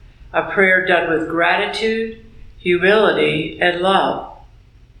prayer, a prayer done with gratitude, humility, and love.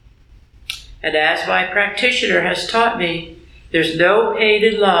 And as my practitioner has taught me, there's no pain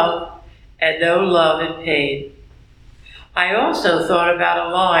in love and no love in pain. I also thought about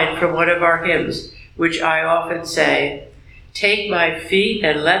a line from one of our hymns, which I often say, take my feet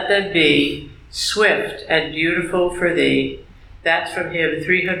and let them be swift and beautiful for thee. That's from hymn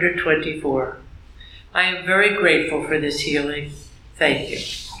 324. I am very grateful for this healing. Thank you.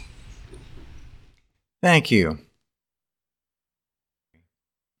 Thank you.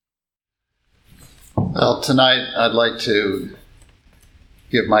 Well, tonight I'd like to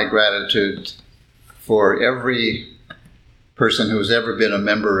give my gratitude for every person who's ever been a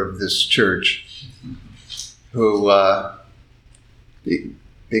member of this church who,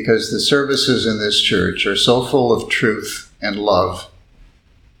 because the services in this church are so full of truth and love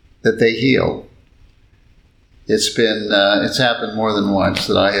that they heal. It's happened more than once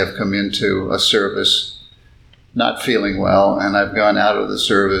that I have come into a service not feeling well, and I've gone out of the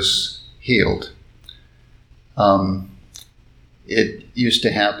service healed. It used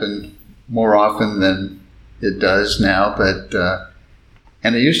to happen more often than it does now,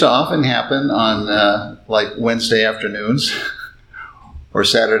 and it used to often happen on like Wednesday afternoons or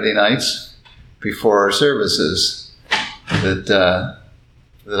Saturday nights before our services that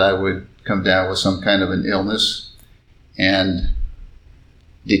I would come down with some kind of an illness and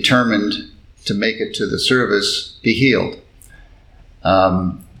determined to make it to the service, be healed.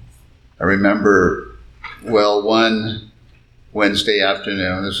 I remember, one Wednesday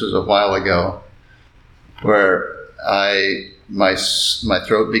afternoon, this was a while ago, where my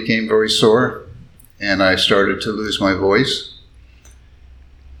throat became very sore and I started to lose my voice.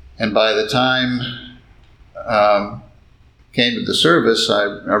 And by the time came to the service, I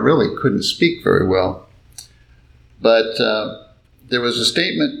really couldn't speak very well. But there was a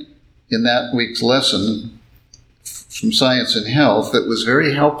statement in that week's lesson from Science and Health that was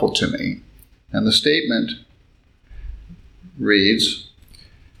very helpful to me. And the statement reads,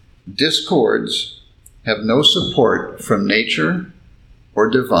 discords have no support from nature or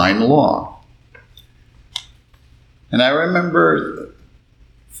divine law. And I remember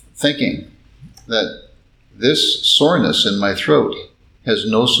thinking that this soreness in my throat has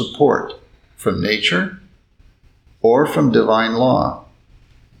no support from nature or from divine law.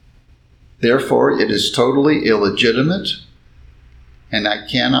 Therefore, it is totally illegitimate, and I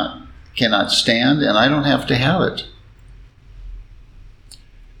cannot stand, and I don't have to have it.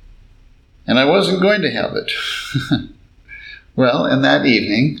 And I wasn't going to have it. Well, and that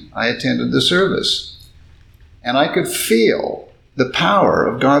evening, I attended the service, and I could feel the power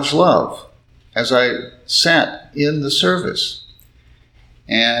of God's love as I sat in the service.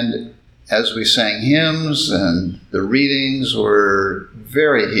 And as we sang hymns and the readings were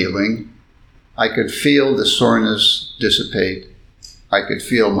very healing, I could feel the soreness dissipate. I could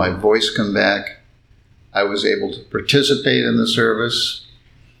feel my voice come back. I was able to participate in the service.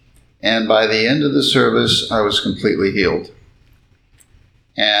 And by the end of the service, I was completely healed.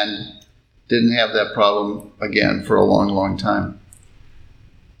 And didn't have that problem again for a long, long time.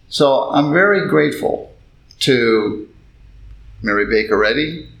 So I'm very grateful to Mary Baker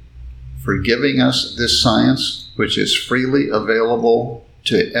Eddy for giving us this science, which is freely available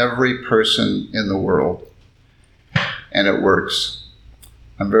to every person in the world. And it works.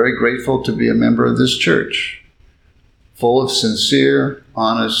 I'm very grateful to be a member of this church, full of sincere,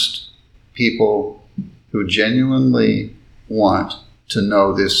 honest people who genuinely want to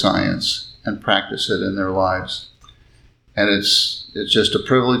know this science and practice it in their lives. And it's just a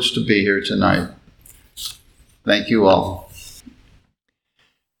privilege to be here tonight. Thank you all.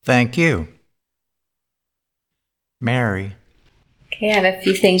 Thank you. Mary. Okay, I have a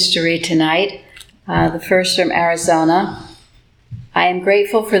few things to read tonight. The first from Arizona. I am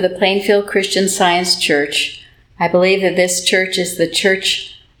grateful for the Plainfield Christian Science Church. I believe that this church is the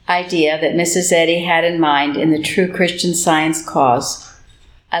church idea that Mrs. Eddy had in mind in the true Christian Science cause.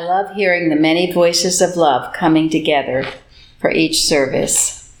 I love hearing the many voices of love coming together for each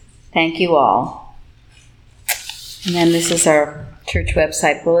service. Thank you all. And then this is our church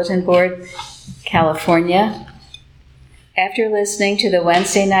website bulletin board, California. After listening to the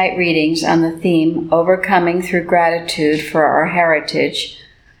Wednesday night readings on the theme, Overcoming Through Gratitude for Our Heritage,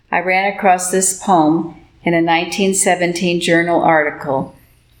 I ran across this poem in a 1917 journal article,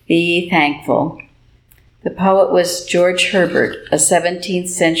 Be Ye Thankful. The poet was George Herbert, a 17th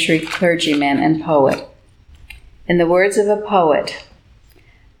century clergyman and poet. In the words of a poet,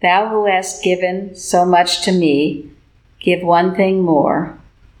 Thou who hast given so much to me, give one thing more,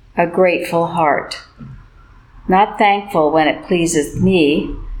 a grateful heart. Not thankful when it pleaseth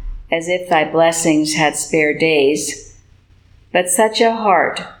me, as if thy blessings had spare days, but such a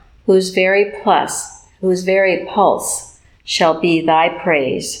heart whose very pulse shall be thy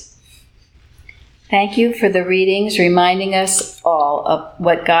praise. Thank you for the readings reminding us all of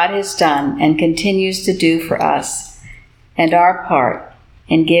what God has done and continues to do for us, and our part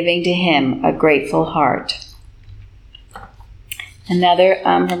in giving to him a grateful heart. Another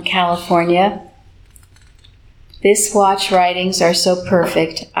from California. This watch writings are so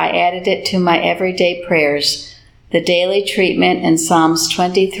perfect, I added it to my everyday prayers, the daily treatment in Psalms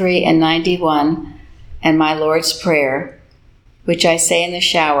 23 and 91, and my Lord's Prayer, which I say in the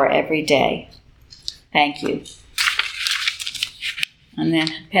shower every day. Thank you. And then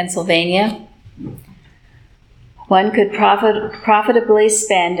Pennsylvania. One could profitably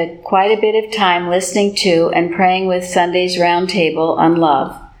spend quite a bit of time listening to and praying with Sunday's Roundtable on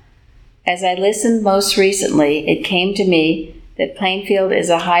love. As I listened most recently, it came to me that Plainfield is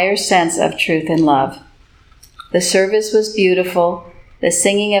a higher sense of truth and love. The service was beautiful, the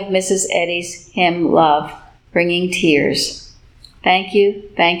singing of Mrs. Eddy's hymn, Love, bringing tears. Thank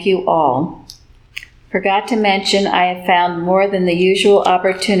you all. Forgot to mention I have found more than the usual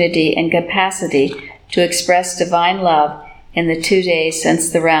opportunity and capacity to express divine love in the 2 days since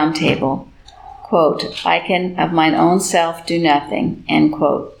the Roundtable. Quote, I can of mine own self do nothing, end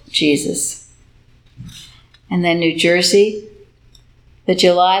quote. Jesus. And then New Jersey. The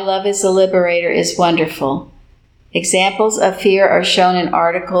July Love is the Liberator is wonderful. Examples of fear are shown in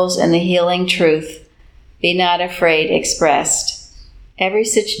articles in the Healing Truth, Be Not Afraid expressed. Every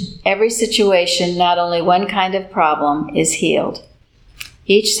situation, not only one kind of problem, is healed.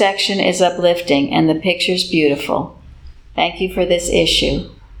 Each section is uplifting and the pictures beautiful. Thank you for this issue.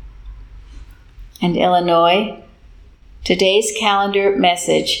 And Illinois. Today's calendar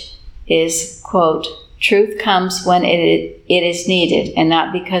message is, quote, truth comes when it is needed and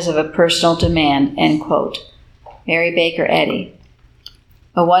not because of a personal demand, end quote. Mary Baker Eddy.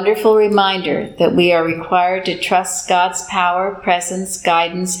 A wonderful reminder that we are required to trust God's power, presence,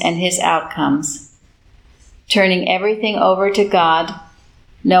 guidance, and his outcomes. Turning everything over to God,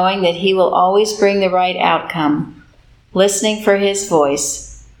 knowing that he will always bring the right outcome, listening for his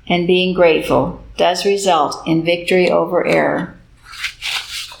voice, and being grateful does result in victory over error.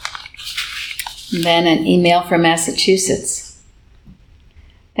 And then an email from Massachusetts.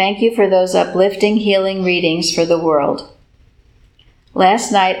 Thank you for those uplifting, healing readings for the world.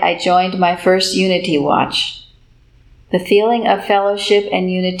 Last night I joined my first Unity Watch. The feeling of fellowship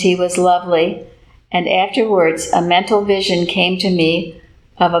and unity was lovely, and afterwards a mental vision came to me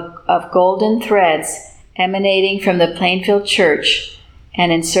of golden threads emanating from the Plainfield Church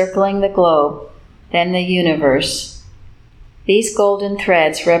and encircling the globe, then the universe. These golden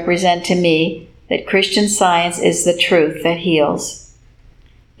threads represent to me that Christian Science is the truth that heals.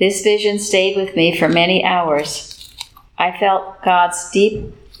 This vision stayed with me for many hours. I felt God's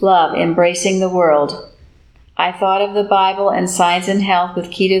deep love embracing the world. I thought of the Bible and Science and Health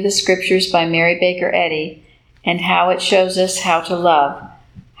with Key to the Scriptures by Mary Baker Eddy and how it shows us how to love,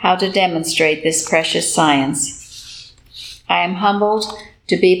 how to demonstrate this precious science. I am humbled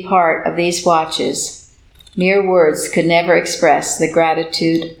to be part of these watches. Mere words could never express the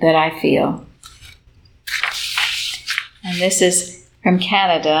gratitude that I feel. And this is from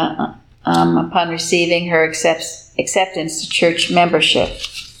Canada, upon receiving her acceptance to church membership.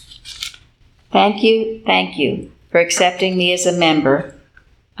 Thank you for accepting me as a member.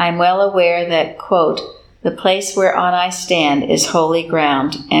 I'm well aware that, quote, the place whereon I stand is holy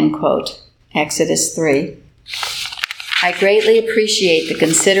ground, end quote. Exodus 3. I greatly appreciate the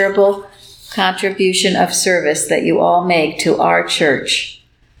considerable contribution of service that you all make to our church.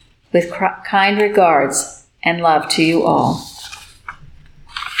 With kind regards and love to you all.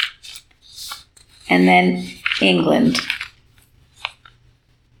 And then England.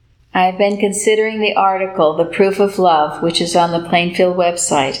 I have been considering the article, The Proof of Love, which is on the Plainfield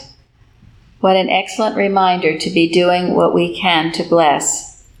website. What an excellent reminder to be doing what we can to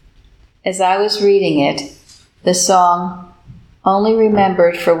bless. As I was reading it, the song, Only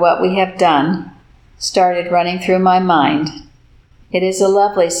Remembered for What We Have Done, started running through my mind. It is a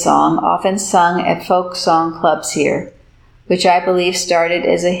lovely song, often sung at folk song clubs here, which I believe started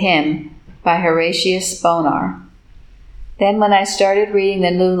as a hymn by Horatius Bonar. Then when I started reading The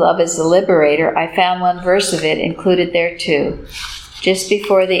New Love is the Liberator, I found one verse of it included there too, just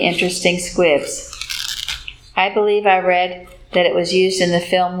before the interesting squibs. I believe I read that it was used in the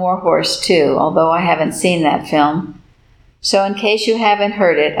film Warhorse too, although I haven't seen that film. So in case you haven't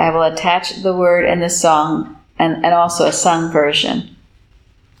heard it, I will attach the word and the song and also a sung version.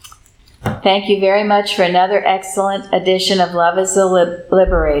 Thank you very much for another excellent edition of Love is the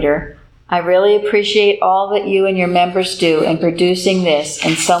Liberator. I really appreciate all that you and your members do in producing this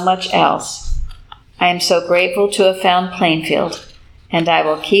and so much else. I am so grateful to have found Plainfield, and I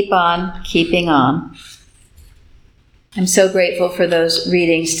will keep on keeping on. I'm so grateful for those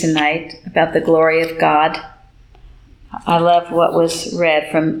readings tonight about the glory of God. I love what was read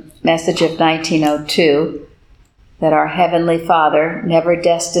from Message of 1902, that our Heavenly Father never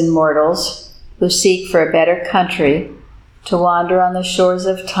destined mortals who seek for a better country to wander on the shores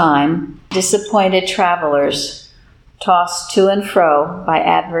of time, disappointed travelers, tossed to and fro by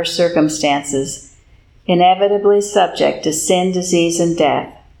adverse circumstances, inevitably subject to sin, disease, and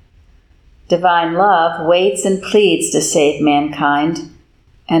death. Divine love waits and pleads to save mankind,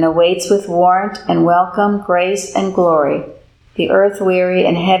 and awaits with warrant and welcome, grace and glory, the earth-weary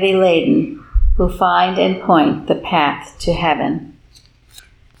and heavy-laden who find and point the path to heaven.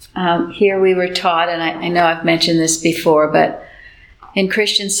 Here we were taught, and I know I've mentioned this before, but in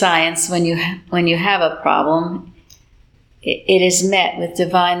Christian Science, when you have a problem, it is met with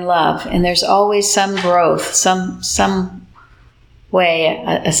divine love, and there's always some growth, some way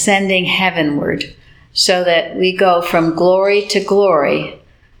ascending heavenward, so that we go from glory to glory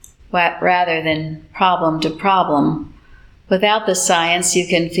rather than problem to problem. Without the science, you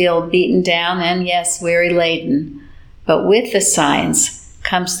can feel beaten down and, yes, weary-laden. But with the science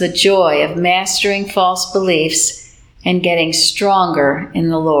comes the joy of mastering false beliefs and getting stronger in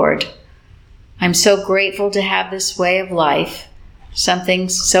the Lord. I'm so grateful to have this way of life, something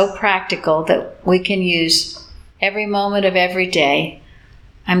so practical that we can use every moment of every day.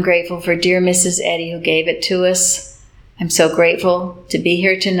 I'm grateful for dear Mrs. Eddy who gave it to us. I'm so grateful to be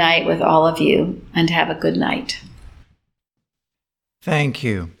here tonight with all of you, and have a good night. Thank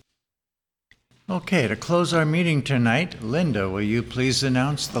you. Okay, to close our meeting tonight, Linda, will you please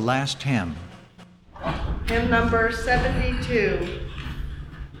announce the last hymn? Hymn number 72.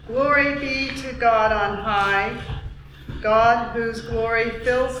 Glory be to God on high, God whose glory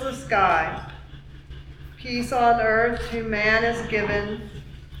fills the sky. Peace on earth to man is given,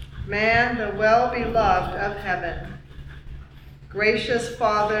 man the well-beloved of heaven. Gracious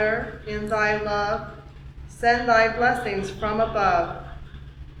Father, in thy love, send thy blessings from above.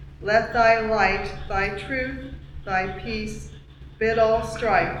 Let thy light, thy truth, thy peace, bid all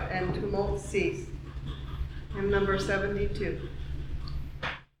strife and tumult cease. Hymn number 72.